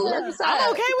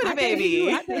 I'm okay with it,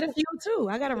 baby. I paid a few too.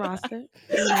 I got a roster.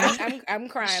 I'm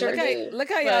crying. Sure look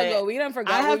how y'all go. We done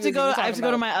forgot. I have to go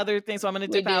to my other thing, so I'm gonna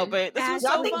dip out. But this was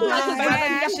so fun. Bye,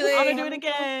 Ashley. I'm gonna do it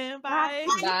again. Bye.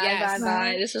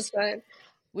 Bye. This was fun.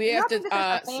 We have to.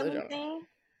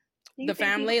 The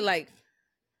family, like.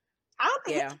 I don't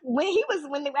think when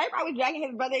everybody was dragging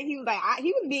his brother, he was like,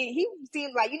 he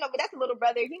seemed like, but that's a little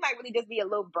brother. He might really just be a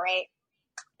little brat.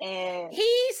 And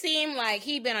he seemed like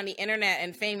he'd been on the internet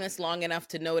and famous long enough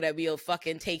to know that we'll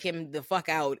fucking take him the fuck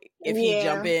out if he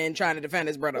jump in trying to defend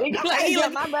his brother.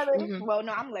 My brother. Well,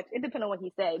 no, I'm like, it depends on what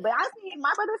he say. But I see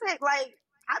my brother said like,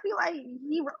 I be like,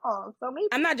 he wrong. So maybe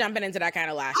I'm not jumping into that kind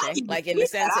of lashing, like in the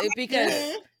sense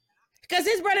because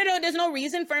his brother, there's no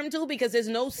reason for him to, because there's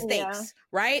no stakes,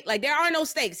 right? Like there are no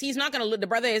stakes. He's not gonna. The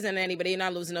brother isn't anybody. He's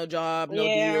not losing no job, no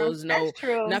deals, no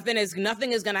nothing is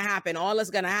gonna happen. All that's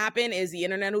gonna happen is the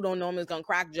internet who don't know him is gonna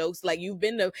crack jokes. Like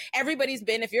everybody's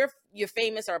been. If you're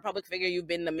famous or a public figure, you've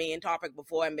been the main topic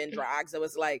before and been dragged. So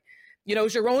it's like,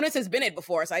 Sharonis has been it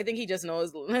before. So I think he just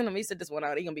knows. Let me sit this one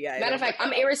out. He gonna be. Matter of fact,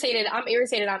 I'm irritated. I'm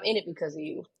in it because of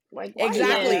you. Like,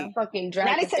 exactly. Fucking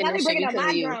drag this industry because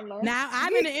of you. Now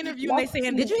I'm in an interview and they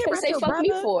saying, "Did you hear about your brother?" Me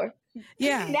for?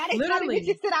 Yeah, now they literally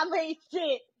just said I made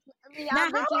shit. I mean,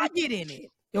 now how I get in it?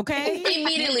 Okay,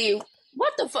 immediately.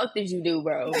 What the fuck did you do,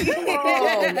 bro? No, they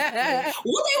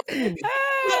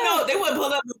wouldn't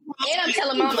pull up. And I'm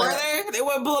telling mama. They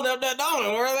wouldn't pull up that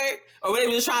donor, were they? Or were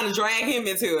they just trying to drag him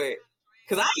into it?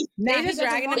 Because they just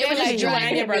dragging him. They like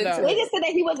dragging your brother. They just said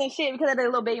that he wasn't shit because of the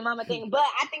little baby mama thing. But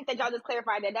I think that y'all just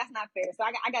clarified that that's not fair. So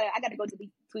I gotta go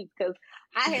delete tweets because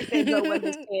I had said Joe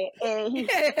wasn't shit, and he.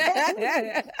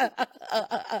 I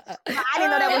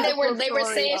didn't know that. And they were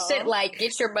saying shit like,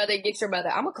 "Get your brother, get your brother."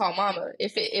 I'm gonna call mama.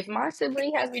 If my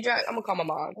sibling has me dragged, I'm gonna call my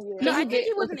mom. No, I think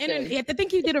he was I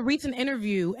think he did a recent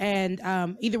interview, and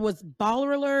either was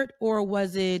Baller Alert or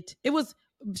was it was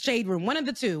Shade Room, one of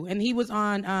the two, and he was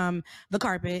on the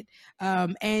carpet,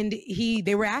 and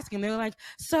they were asking him, they were like,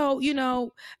 so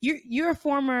you're a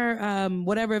former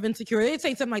whatever of Insecurity, they'd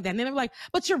say something like that, and then they were like,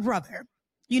 but your brother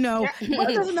what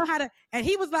doesn't know how to, and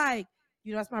he was like,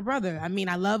 that's my brother. I mean,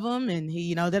 I love him, and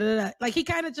he, like he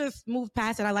kind of just moved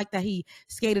past it. I like that he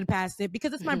skated past it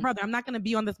because it's my brother. I'm not going to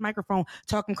be on this microphone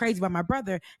talking crazy about my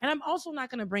brother, and I'm also not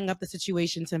going to bring up the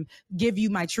situation to give you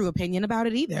my true opinion about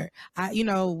it either.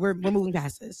 We're moving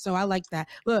past this, so I like that.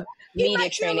 Look, he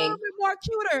might be a little bit more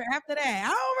cuter after that. I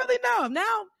don't really know him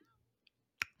now.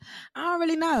 I don't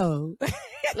really know.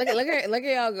 look at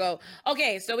y'all go.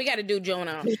 Okay, so we got to do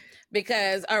Jonah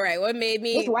because all right, what made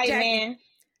me this white man.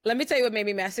 Let me tell you what made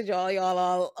me message all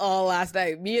y'all all last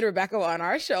night. Me and Rebecca were on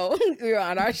our show. We were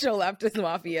on our show, Leftist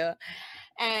Mafia.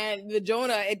 And the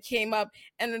Jonah, it came up.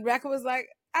 And Rebecca was like,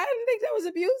 I didn't think that was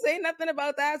abuse. Ain't nothing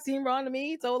about that. Seemed wrong to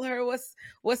me. Told her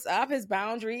what's up, his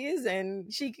boundaries.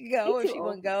 And she could go if she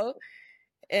wouldn't go.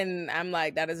 And I'm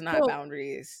like, that is not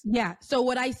boundaries. Yeah. So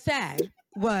what I said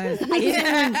was what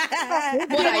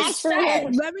I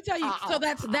said. Let me tell you. So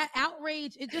that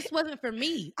outrage. It just wasn't for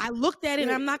me. I looked at it,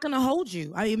 and I'm not going to hold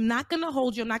you. I am not going to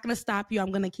hold you. I'm not going to stop you. I'm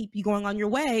going to keep you going on your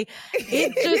way.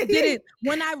 It just didn't.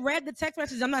 When I read the text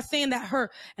message, I'm not saying that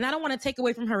and I don't want to take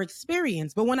away from her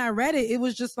experience, but when I read it, it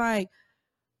was just like,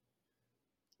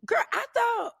 girl, I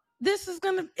thought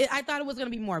it was gonna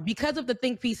be more because of the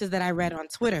think pieces that I read on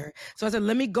Twitter. So I said,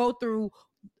 let me go through,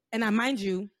 and mind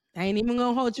you, I ain't even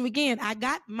gonna hold you again. I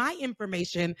got my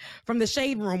information from the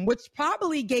Shade Room, which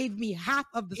probably gave me half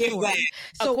of the story.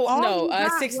 So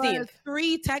 16th.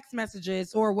 3 text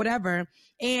messages or whatever,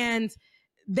 and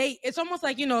it's almost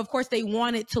like, of course they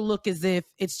want it to look as if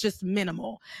it's just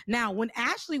minimal. Now, when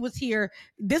Ashley was here,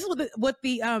 this was what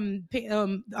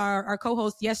our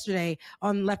co-host yesterday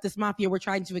on Leftist Mafia were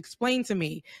trying to explain to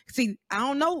me. See, I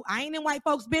don't know. I ain't in white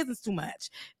folks' business too much.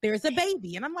 There's a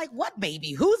baby. And I'm like, what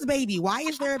baby? Whose baby? Why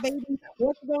is there a baby?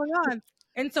 What's going on?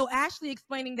 And so Ashley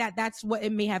explaining that that's what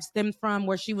it may have stemmed from,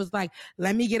 where she was like,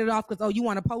 let me get it off because, you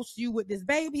want to post you with this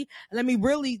baby? Let me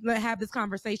really have this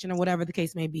conversation or whatever the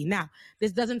case may be. Now,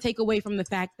 this doesn't take away from the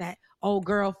fact that old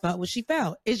girl felt what she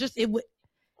felt. It's just, I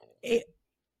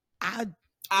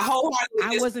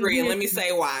wholeheartedly disagree, and let me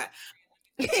say why.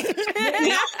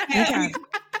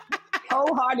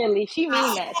 Wholeheartedly, she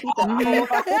mean that. She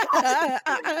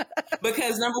said,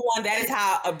 because number one, that is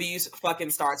how abuse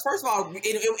fucking starts. First of all, in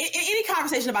any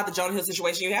conversation about the Jonah Hill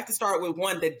situation, you have to start with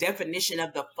the definition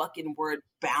of the fucking word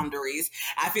boundaries.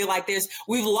 I feel like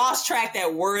we've lost track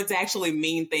that words actually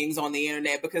mean things on the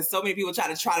internet because so many people try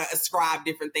to ascribe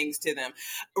different things to them.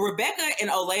 Rebecca and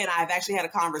Olay and I have actually had a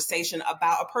conversation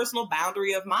about a personal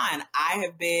boundary of mine. I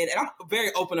have been, and I'm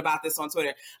very open about this on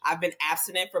Twitter, I've been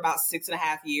abstinent for about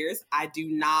 6.5 years. I do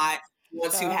not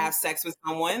want to have sex with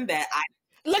someone that I...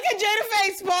 Look at Jada's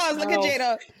face. Pause. Look at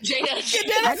Jada. Jada.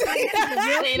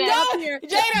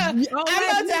 Jada. I'm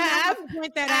about to have.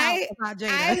 Point that out,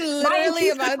 Jada. I'm literally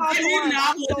about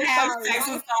to have sex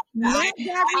with someone.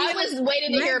 I was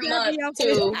waiting to hear month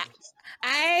too.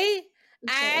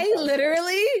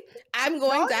 I'm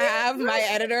going to have my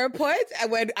editor put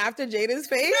after Jada's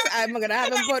face, I'm gonna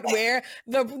have him put where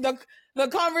the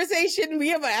conversation, we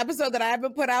have an episode that I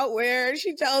haven't put out where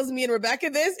she tells me and Rebecca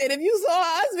this, and if you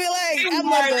saw us, be like,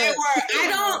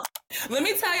 let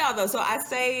me tell y'all though. So I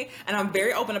say, and I'm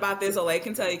very open about this. Olay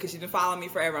can tell you because she's been following me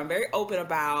forever. I'm very open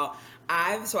about.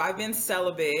 I've been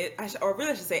celibate, or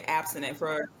really I should say abstinent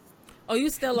for. Oh, you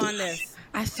still on this?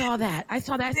 I saw that. I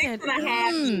said, I saw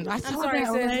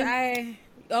that.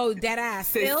 Dead ass.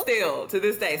 Still to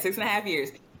this day, 6.5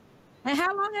 years. And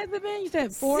how long has it been? You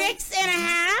said 4?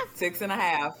 6.5.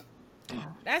 6.5.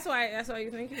 That's why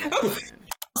you think.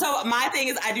 So my thing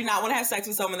is, I do not want to have sex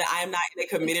with someone that I am not in a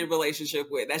committed relationship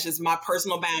with. That's just my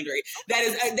personal boundary. That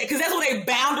is because that's what a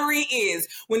boundary is.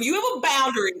 When you have a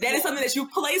boundary, that is something that you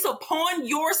place upon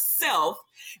yourself.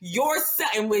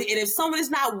 And if someone is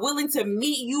not willing to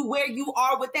meet you where you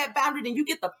are with that boundary, then you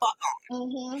get the fuck on.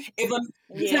 Mm-hmm. If I'm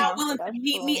not willing to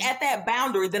meet me at that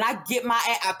boundary, then I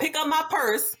pick up my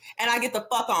purse and I get the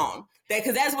fuck on.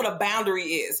 Because that's what a boundary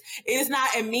is. It is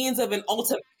not a means of an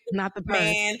ultimate. Not the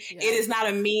man. Yeah. It is not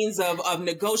a means of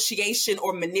negotiation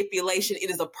or manipulation. It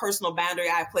is a personal boundary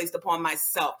I have placed upon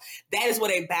myself. That is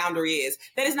what a boundary is.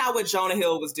 That is not what Jonah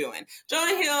Hill was doing.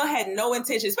 Jonah Hill had no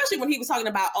intention, especially when he was talking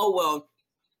about,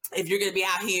 if you're going to be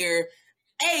out here,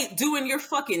 doing your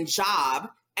fucking job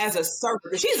as a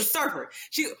surfer. She's a surfer.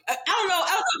 I don't know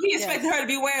if he expected her to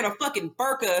be wearing a fucking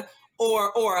burqa or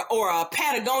a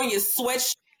Patagonia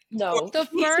sweatshirt. No. The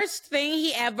first thing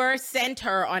he ever sent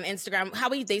her on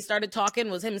Instagram, they started talking,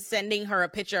 was him sending her a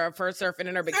picture of her surfing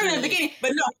in her bikini.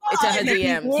 But no, it's her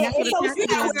DMs.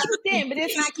 But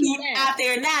it's not cute out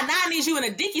there now. Now I need you in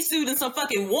a dicky suit and some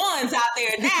fucking ones out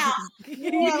there now.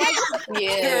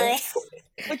 Yeah.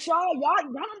 But y'all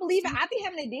don't believe it. I be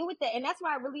having to deal with that, and that's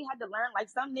why I really had to learn. Like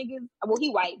some niggas, well, he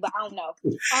white, but I don't know.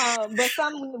 But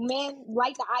some men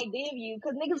like the idea of you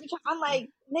because niggas. I'm like,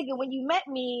 nigga, when you met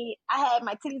me, I had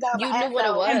my titties out. You knew what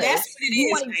it was. And that's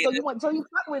what it is. So you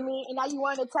fuck with me, and now you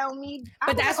want to tell me.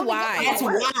 But that's why. That's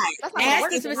why.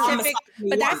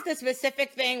 That's the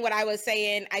specific thing. What I was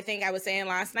saying, I think I was saying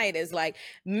last night is like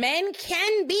men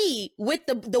can be with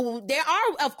there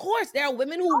are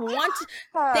women who want.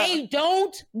 They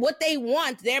don't. What they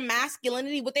want, their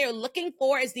masculinity, what they're looking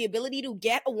for is the ability to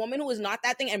get a woman who is not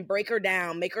that thing and break her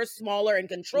down, make her smaller and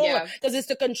control her. Because it's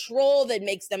the control that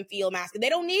makes them feel masculine. They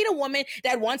don't need a woman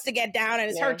that wants to get down and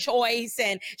it's her choice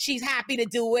and she's happy to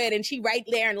do it and she right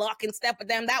there and lock and step with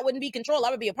them. That wouldn't be control.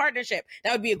 That would be a partnership.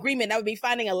 That would be agreement. That would be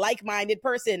finding a like-minded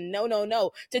person. No.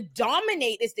 To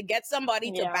dominate is to get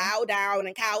somebody to bow down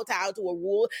and kowtow to a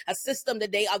rule, a system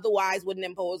that they otherwise wouldn't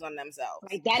impose on themselves.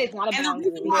 Like that is not a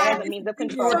boundary. That means the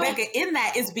control. Rebecca, in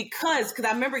that is because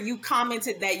I remember you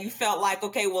commented that you felt like,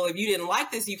 okay, well, if you didn't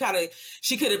like this,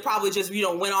 she could have probably just,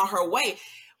 went on her way.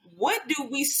 What do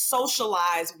we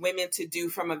socialize women to do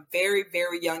from a very,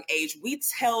 very young age? We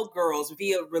tell girls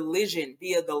via religion,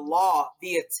 via the law,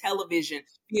 via television,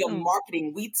 via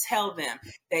marketing, we tell them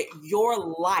that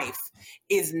your life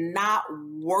is not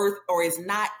worth or is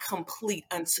not complete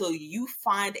until you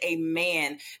find a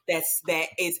man that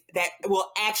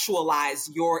will actualize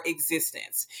your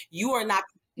existence. You are not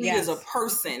as a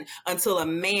person until a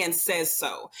man says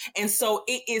so. And so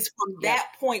it is from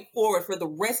that point forward for the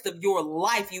rest of your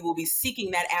life, you will be seeking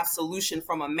that absolution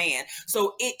from a man.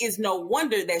 So it is no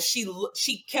wonder that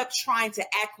she kept trying to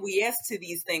acquiesce to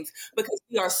these things because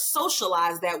we are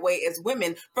socialized that way as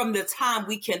women from the time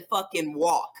we can fucking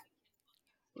walk.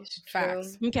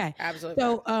 Facts. Okay. Absolutely.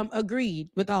 So, agreed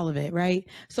with all of it, right?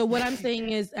 So what I'm saying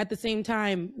is at the same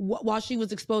time, while she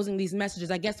was exposing these messages,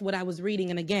 I guess what I was reading,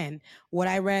 and again, what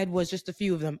I read was just a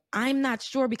few of them. I'm not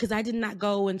sure because I did not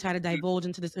go and try to divulge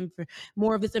into this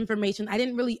more of this information. I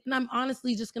didn't really, and I'm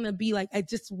honestly just going to be like, it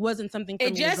just wasn't something for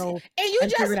me to go.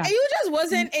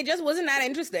 It just wasn't that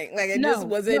interesting. Like it just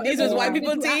wasn't, these was white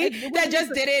people tea that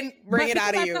just didn't bring it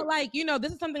out of you. I felt like,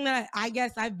 this is something that I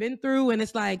guess I've been through and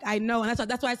it's like, I know. And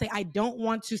that's why I say I don't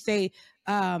want to say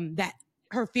that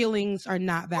her feelings are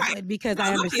not valid because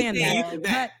I understand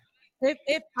that. But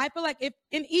if I feel like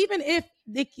even if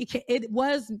it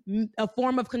was a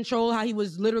form of control, how he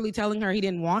was literally telling her I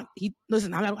don't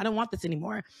want this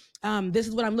anymore. This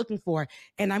is what I'm looking for,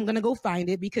 and I'm gonna go find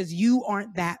it because you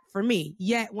aren't that for me.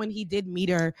 Yet when he did meet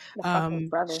her,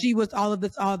 she was all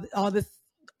this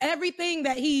everything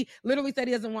that he literally said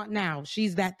he doesn't want now.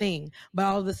 She's that thing, but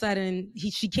all of a sudden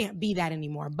she can't be that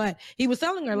anymore. But he was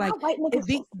telling her like,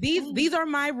 these are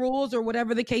my rules or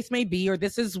whatever the case may be, or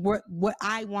this is what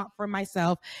I want for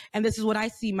myself, and this is what I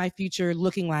see my future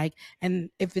looking like. And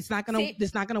if it's not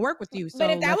gonna work with you. So but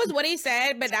if that was what he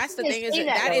said, but that's the thing, is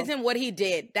that isn't what he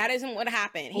did. That isn't what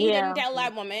happened. He didn't tell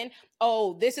that woman,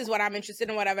 oh, this is what I'm interested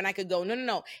in, whatever, and I could go.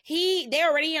 No. They're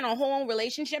already in a whole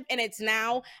relationship, and it's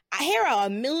now, here are a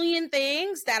million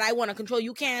things that I want to control.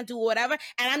 You can't do whatever,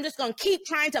 and I'm just going to keep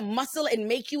trying to muscle and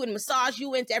make you and massage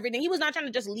you into everything. He was not trying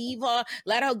to just leave her,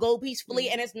 let her go peacefully,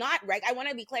 and it's not right. I want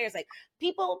to be clear. It's like,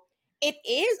 people, it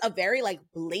is a very, like,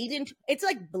 blatant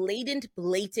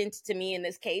to me in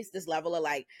this case, this level of,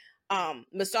 like,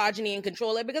 misogyny and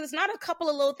control it, because it's not a couple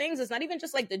of little things. It's not even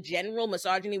just like the general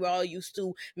misogyny we're all used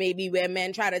to, maybe where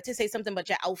men try to say something about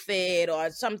your outfit or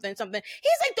something. He's like,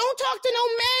 don't talk to no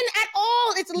men at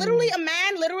all. It's literally a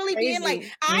man literally being like,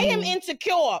 I am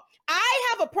insecure. I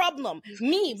have a problem.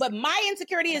 But my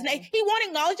insecurity is, he won't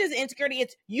acknowledge his insecurity.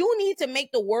 It's, you need to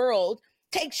make the world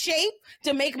take shape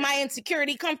to make my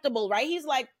insecurity comfortable, right? He's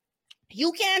like,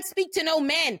 you can't speak to no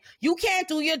men. You can't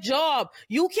do your job.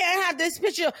 You can't have this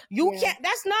picture. You can't.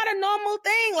 That's not a normal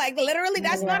thing. Like, literally,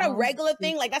 that's not a regular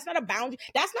thing. Like, that's not a boundary.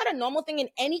 That's not a normal thing in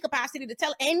any capacity to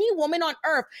tell any woman on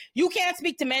earth, you can't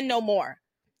speak to men no more.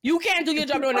 You can't do your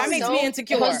job. No, that makes me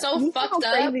insecure. What's so fucked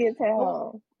up?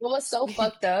 What's so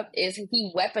fucked up is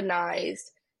he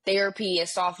weaponized therapy and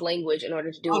soft language in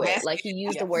order to do it. Like, he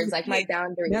used the words like my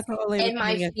boundaries and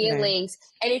my feelings.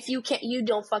 And if you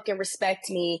don't fucking respect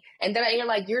me, and then you're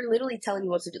like, you're literally telling me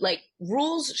what to do. Like,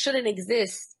 rules shouldn't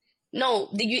exist. No,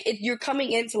 you're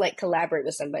coming in to like collaborate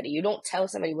with somebody. You don't tell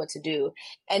somebody what to do.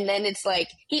 And then it's like,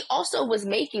 he also was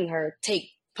making her take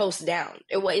posts down.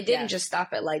 It didn't just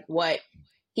stop at like what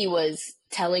he was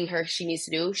telling her she needs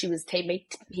to do.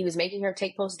 He was making her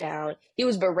take posts down. He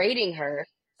was berating her.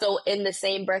 So in the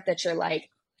same breath that you're like,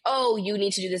 oh, you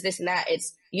need to do this, and that,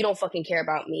 it's, you don't fucking care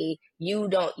about me. You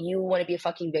want to be a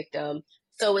fucking victim.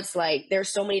 So it's like, there's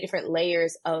so many different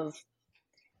layers of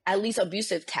at least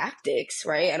abusive tactics,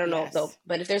 right? I don't know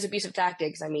but if there's abusive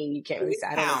tactics, I mean, you can't really say,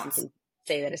 I don't know if you can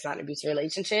say that it's not an abusive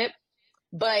relationship,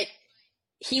 but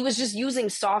he was just using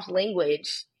soft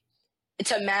language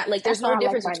to like, there's no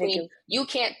difference between, you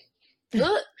can't,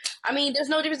 I mean, there's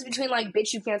no difference between like,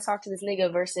 bitch, you can't talk to this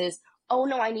nigga versus, oh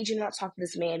no, I need you to not talk to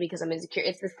this man because I'm insecure.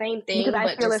 It's the same thing,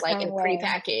 but just like in a pretty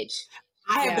package.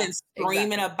 I have been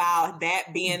screaming about that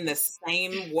being the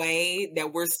same way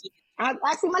that we're seeing.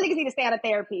 Actually, my niggas need to stay out of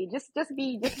therapy. Just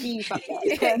be fucked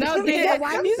up.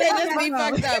 Why you say just be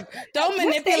fucked up? Don't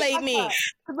manipulate me.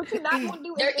 What you're not gonna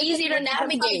do. They're easy to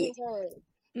navigate.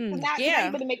 Not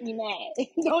going to make me mad.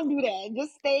 Don't do that.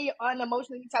 Just stay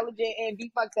unemotionally intelligent and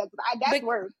be fucked up. That's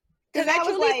worse. Because I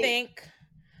truly think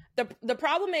the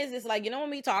problem is like, you know,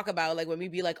 when we talk about, like, when we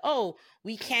be like, oh,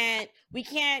 we can't,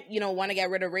 you know, want to get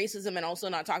rid of racism and also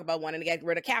not talk about wanting to get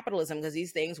rid of capitalism, because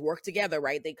these things work together,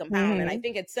 right? They compound. And I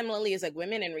think it's similarly as like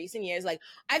women in recent years, like,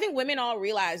 I think women all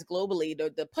realize globally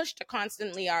the push to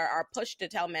constantly our push to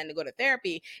tell men to go to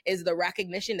therapy is the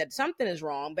recognition that something is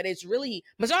wrong, but it's really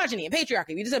misogyny and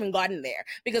patriarchy. We just haven't gotten there,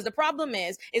 because the problem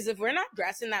is if we're not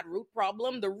addressing that root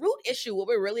problem, the root issue, what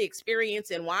we're really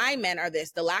experiencing, why men are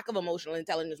this, the lack of emotional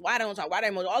intelligence, why don't talk, why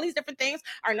don't, all these different things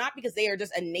are not because they are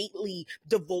just innately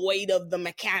devoid of the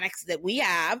mechanics that we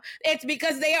have. It's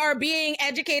because they are being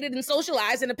educated and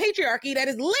socialized in a patriarchy that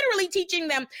is literally teaching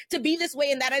them to be this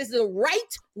way, and that is the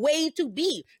right way to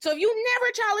be. So if you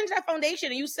never challenge that foundation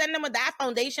and you send them with that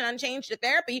foundation unchanged to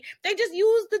therapy, they just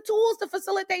use the tools to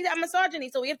facilitate that misogyny.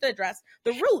 So we have to address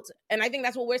the root. And I think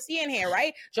that's what we're seeing here,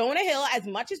 right? Jonah Hill, as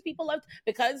much as people love,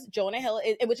 because Jonah Hill,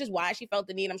 which is why she felt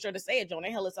the need, I'm sure, to say it, Jonah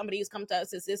Hill is somebody who's come to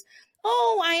us as this,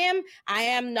 oh, I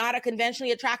am not a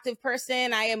conventionally attractive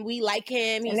person. We like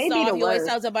him. He's soft. He always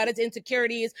tells about his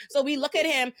insecurities. So we look at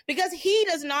him because he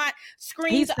does not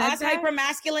scream to us hyper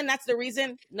masculine. That's the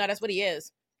reason. No, that's what he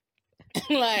is.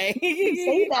 Like,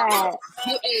 say that.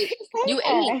 You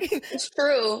ate. It's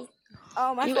true.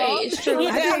 Oh my God. It's true.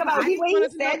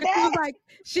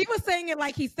 She was saying it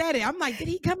like he said it. I'm like, did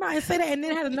he come out and say that and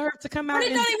then had a nerve to come out? But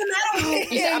it don't even matter.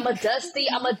 He said, I'm a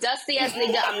dusty ass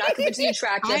nigga. I'm not conventionally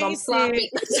attractive. I'm sloppy.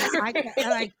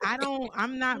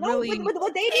 I'm not really.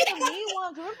 But they did the mean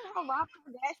ones. Remember how Rob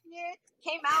Kardashian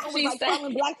came out and was like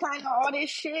calling Black China all this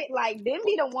shit? Like, them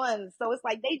be the ones. So it's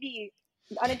like they be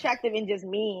unattractive and just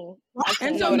mean.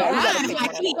 And so what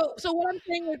I'm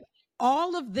saying is,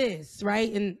 all of this,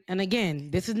 right? And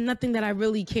again, this is nothing that I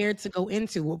really cared to go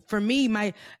into. For me,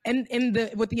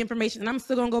 with the information, and I'm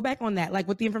still gonna go back on that, like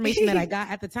with the information that I got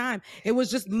at the time, it was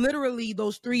just literally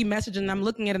those 3 messages, and I'm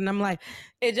looking at it and I'm like,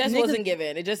 it just wasn't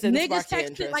given. It just didn't spark your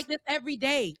interest. Like this every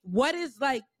day. What is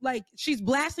like she's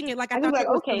blasting it like I thought like,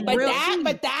 okay,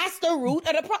 but that's the root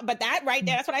of the problem. But that right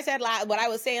there, that's what I said. What I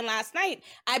was saying last night.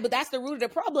 But that's the root of the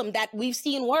problem that we've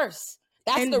seen worse.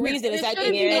 That's the reason. Is that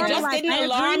it just didn't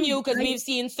alarm you because we've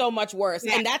seen so much worse,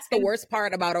 and that's the worst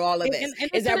part about all of this.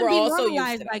 Is that we're also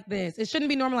used to like this. It shouldn't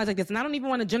be normalized like this. And I don't even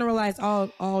want to generalize all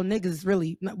niggas,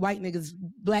 really, white niggas,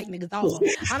 black niggas, all of them.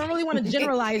 I don't really want to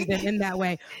generalize them in that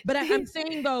way. But I'm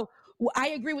saying though, I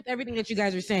agree with everything that you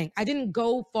guys are saying. I didn't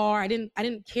go far. I didn't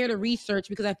care to research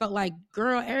because I felt like,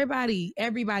 girl, everybody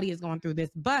is going through this.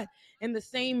 But in the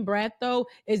same breath, though,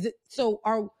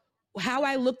 how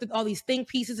I looked at all these think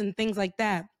pieces and things like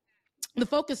that, the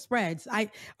focus spreads.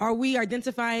 Are we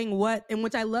identifying what, and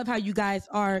which I love how you guys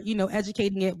are,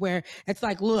 educating it, where it's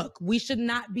like, look, we should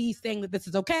not be saying that this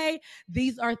is okay.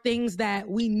 These are things that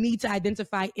we need to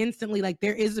identify instantly. Like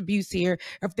there is abuse here.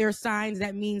 If there are signs,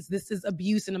 that means this is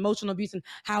abuse and emotional abuse and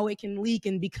how it can leak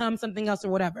and become something else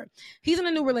or whatever. He's in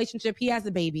a new relationship. He has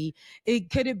a baby.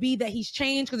 Could it be that he's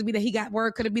changed? Could it be that he got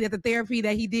work? Could it be that the therapy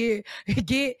that he did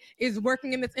get is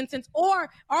working in this instance? Or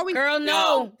are we? Girl,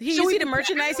 no. You see the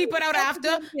merchandise he put out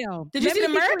after? Did you see the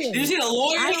merch? Did you see the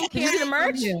lawyer? Did you see the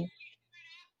merch?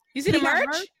 You see the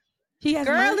merch? He has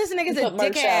girl, merch? this nigga's a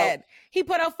dickhead. He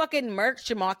put out fucking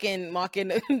merch mocking this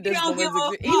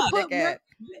woman's. He's a dickhead.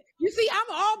 You see, I'm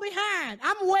all behind.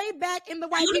 I'm way back in the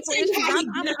white people issues. I'm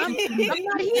not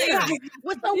here.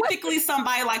 Typically,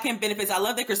 somebody like him benefits. I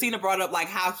love that Christina brought up like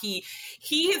how he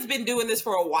has been doing this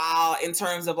for a while in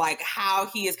terms of like how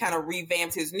he has kind of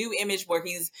revamped his new image, where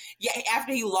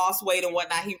after he lost weight and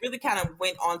whatnot, he really kind of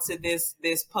went onto this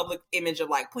public image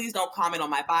of like, please don't comment on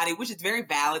my body, which is very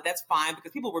valid. That's fine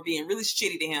because people were being really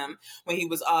shitty to him when he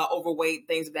was overweight,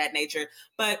 things of that nature.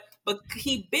 But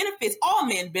he benefits. All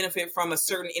men benefit from a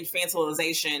certain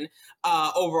infantilization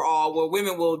overall, where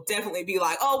women will definitely be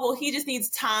like, oh, well, he just needs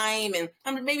time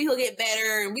and maybe he'll get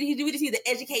better and we just need to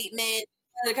educate men,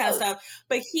 other kind of stuff.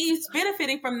 But he's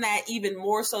benefiting from that even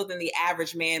more so than the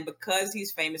average man because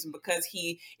he's famous and because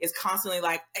he is constantly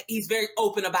like, he's very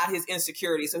open about his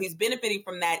insecurities. So he's benefiting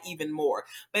from that even more.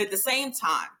 But at the same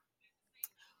time,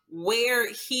 where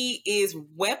he is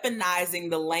weaponizing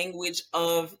the language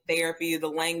of therapy, the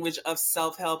language of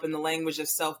self-help, and the language of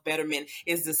self-betterment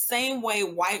is the same way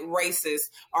white racists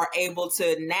are able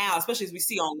to now, especially as we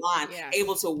see online,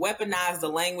 able to weaponize the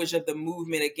language of the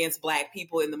movement against Black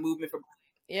people and the movement for Black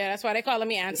people. Yeah, that's why they call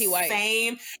me anti-white.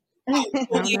 Same.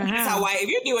 Anti-white. If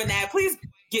you're doing that, please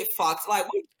get fucked. Like,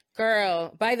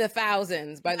 girl, by the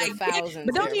thousands. But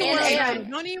don't even worry about it.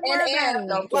 Don't even worry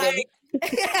about it.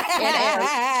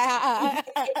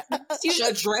 You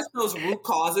address those root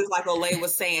causes, like Olay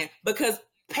was saying, because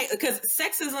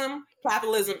sexism,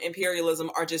 capitalism,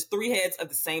 imperialism are just 3 heads of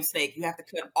the same snake. You have to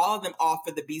cut all of them off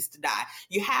for the beast to die.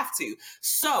 You have to.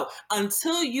 So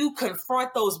until you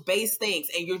confront those base things,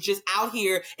 and you're just out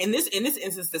here in this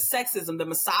instance, the sexism, the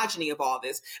misogyny of all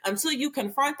this, until you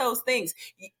confront those things,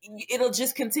 it'll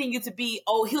just continue to be,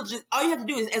 all you have to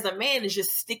do is, as a man, is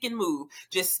just stick and move.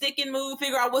 Just stick and move,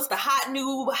 figure out what's the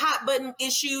hot button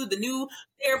issue, the new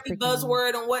therapy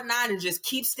buzzword and whatnot, and just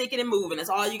keep sticking and moving. That's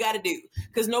all you got to do,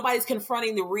 because nobody's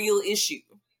confronting the real issue.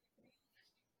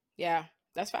 Yeah,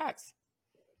 that's facts.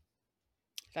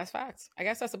 That's facts. I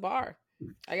guess that's a bar.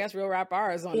 I guess real rap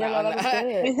bars on that.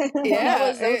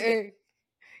 Yeah.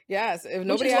 Yes. If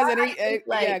nobody has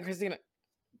any, Christina.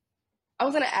 I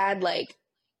was gonna add, like,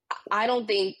 I don't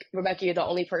think, Rebecca, you're the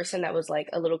only person that was like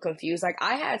a little confused. Like,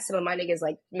 I had some of my niggas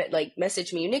like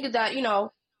message me, niggas that,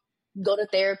 go to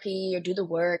therapy or do the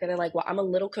work, and they're like, well, I'm a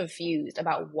little confused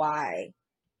about why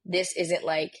this isn't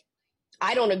like,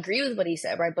 I don't agree with what he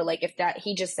said, right? But like, if that,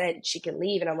 he just said she can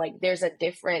leave, and I'm like, there's a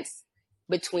difference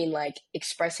between like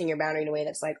expressing your boundary in a way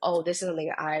that's like, oh, this is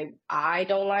something I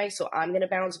don't like, so I'm gonna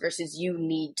bounce, versus you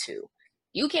need to.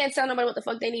 You can't tell nobody what the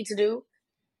fuck they need to do.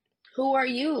 Who are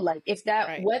you? Like, if that,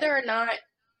 right. Whether or not,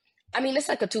 I mean, it's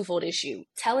like a twofold issue.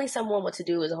 Telling someone what to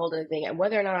do is a whole other thing, and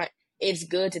whether or not it's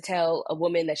good to tell a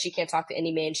woman that she can't talk to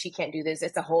any man, she can't do this,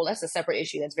 that's a separate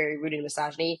issue that's very rooted in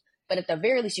misogyny. But at the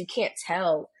very least, you can't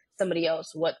tell somebody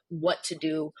else what to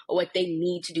do or what they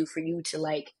need to do for you to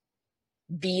like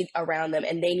be around them,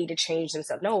 and they need to change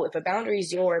themselves. No, if a boundary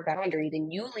is your boundary,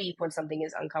 then you leave when something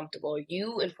is uncomfortable.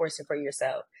 You enforce it for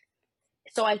yourself.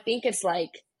 So I think it's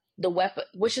like the weapon,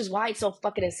 which is why it's so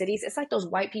fucking insidious. It's like those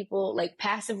white people, like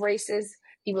passive racists.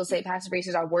 People say passive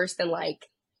racists are worse than like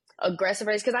aggressive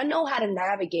race, because I know how to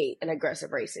navigate an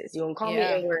aggressive racist. You won't call me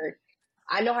A-word.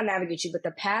 I know how to navigate you, but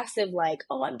the passive, like,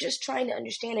 oh, I'm just trying to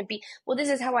understand and be, well, this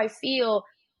is how I feel.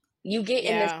 You get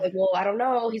in this, like, well, I don't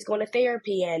know. He's going to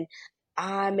therapy and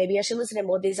maybe I should listen to him.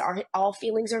 Well, these are all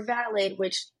feelings are valid,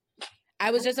 which I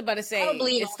was just about to say,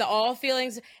 it's the all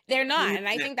feelings. They're not. And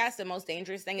I think that's the most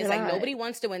dangerous thing is like nobody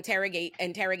wants to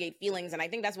interrogate feelings. And I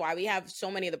think that's why we have so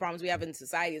many of the problems we have in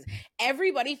society is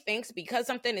everybody thinks because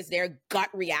something is their gut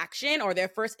reaction or their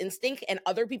first instinct and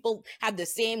other people have the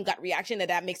same gut reaction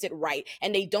that makes it right.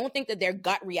 And they don't think that their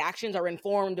gut reactions are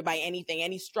informed by anything,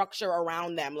 any structure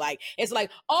around them. Like, it's like,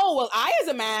 oh, well, I as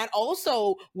a man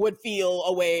also would feel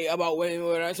a way about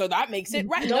women. So that makes it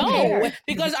right.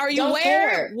 Because are you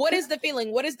aware? What is the feeling?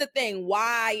 What is the thing?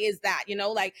 Why is that? You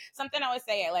know, like something I always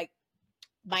say, like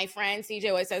my friend CJ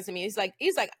always says to me, he's like,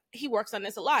 he works on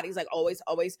this a lot. He's like always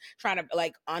trying to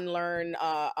like unlearn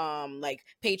like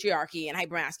patriarchy and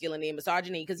hypermasculinity and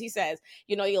misogyny. Cause he says,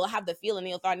 you know, you'll have the feeling,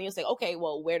 you'll thought, and you'll say, okay,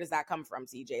 well, where does that come from,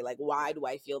 CJ? Like, why do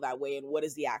I feel that way? And what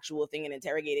is the actual thing? And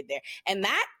interrogate it there. And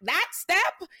that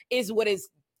step is what is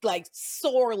like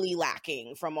sorely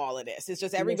lacking from all of this. It's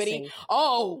just everybody,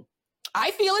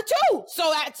 I feel it too.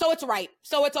 So it's right.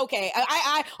 So it's okay.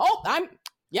 I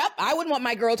wouldn't want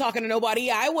my girl talking to nobody.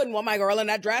 I wouldn't want my girl in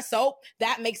that dress. So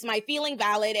that makes my feeling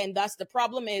valid. And thus the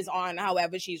problem is on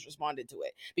however she's responded to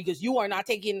it, because you are not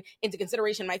taking into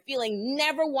consideration my feeling,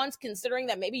 never once considering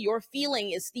that maybe your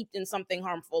feeling is steeped in something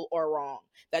harmful or wrong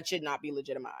that should not be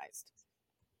legitimized.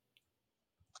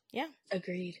 Yeah.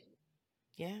 Agreed.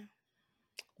 Yeah.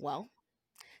 Well,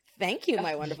 thank you,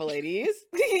 my wonderful ladies.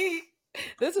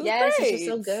 This was great. This was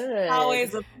so good.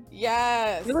 Always.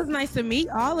 Yes. It was nice to meet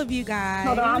all of you guys.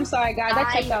 Hold on, I'm sorry, guys. I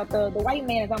checked out the white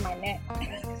man is on my neck. What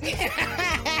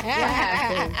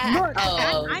happened? Look,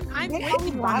 I'm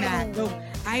working on that. So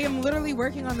I am literally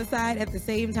working on the side at the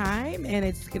same time, and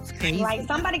it's crazy. Like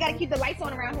somebody got to keep the lights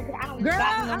on around here because I don't. Girl,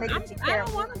 I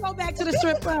don't want to go back to the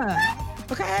strip club.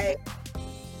 Okay.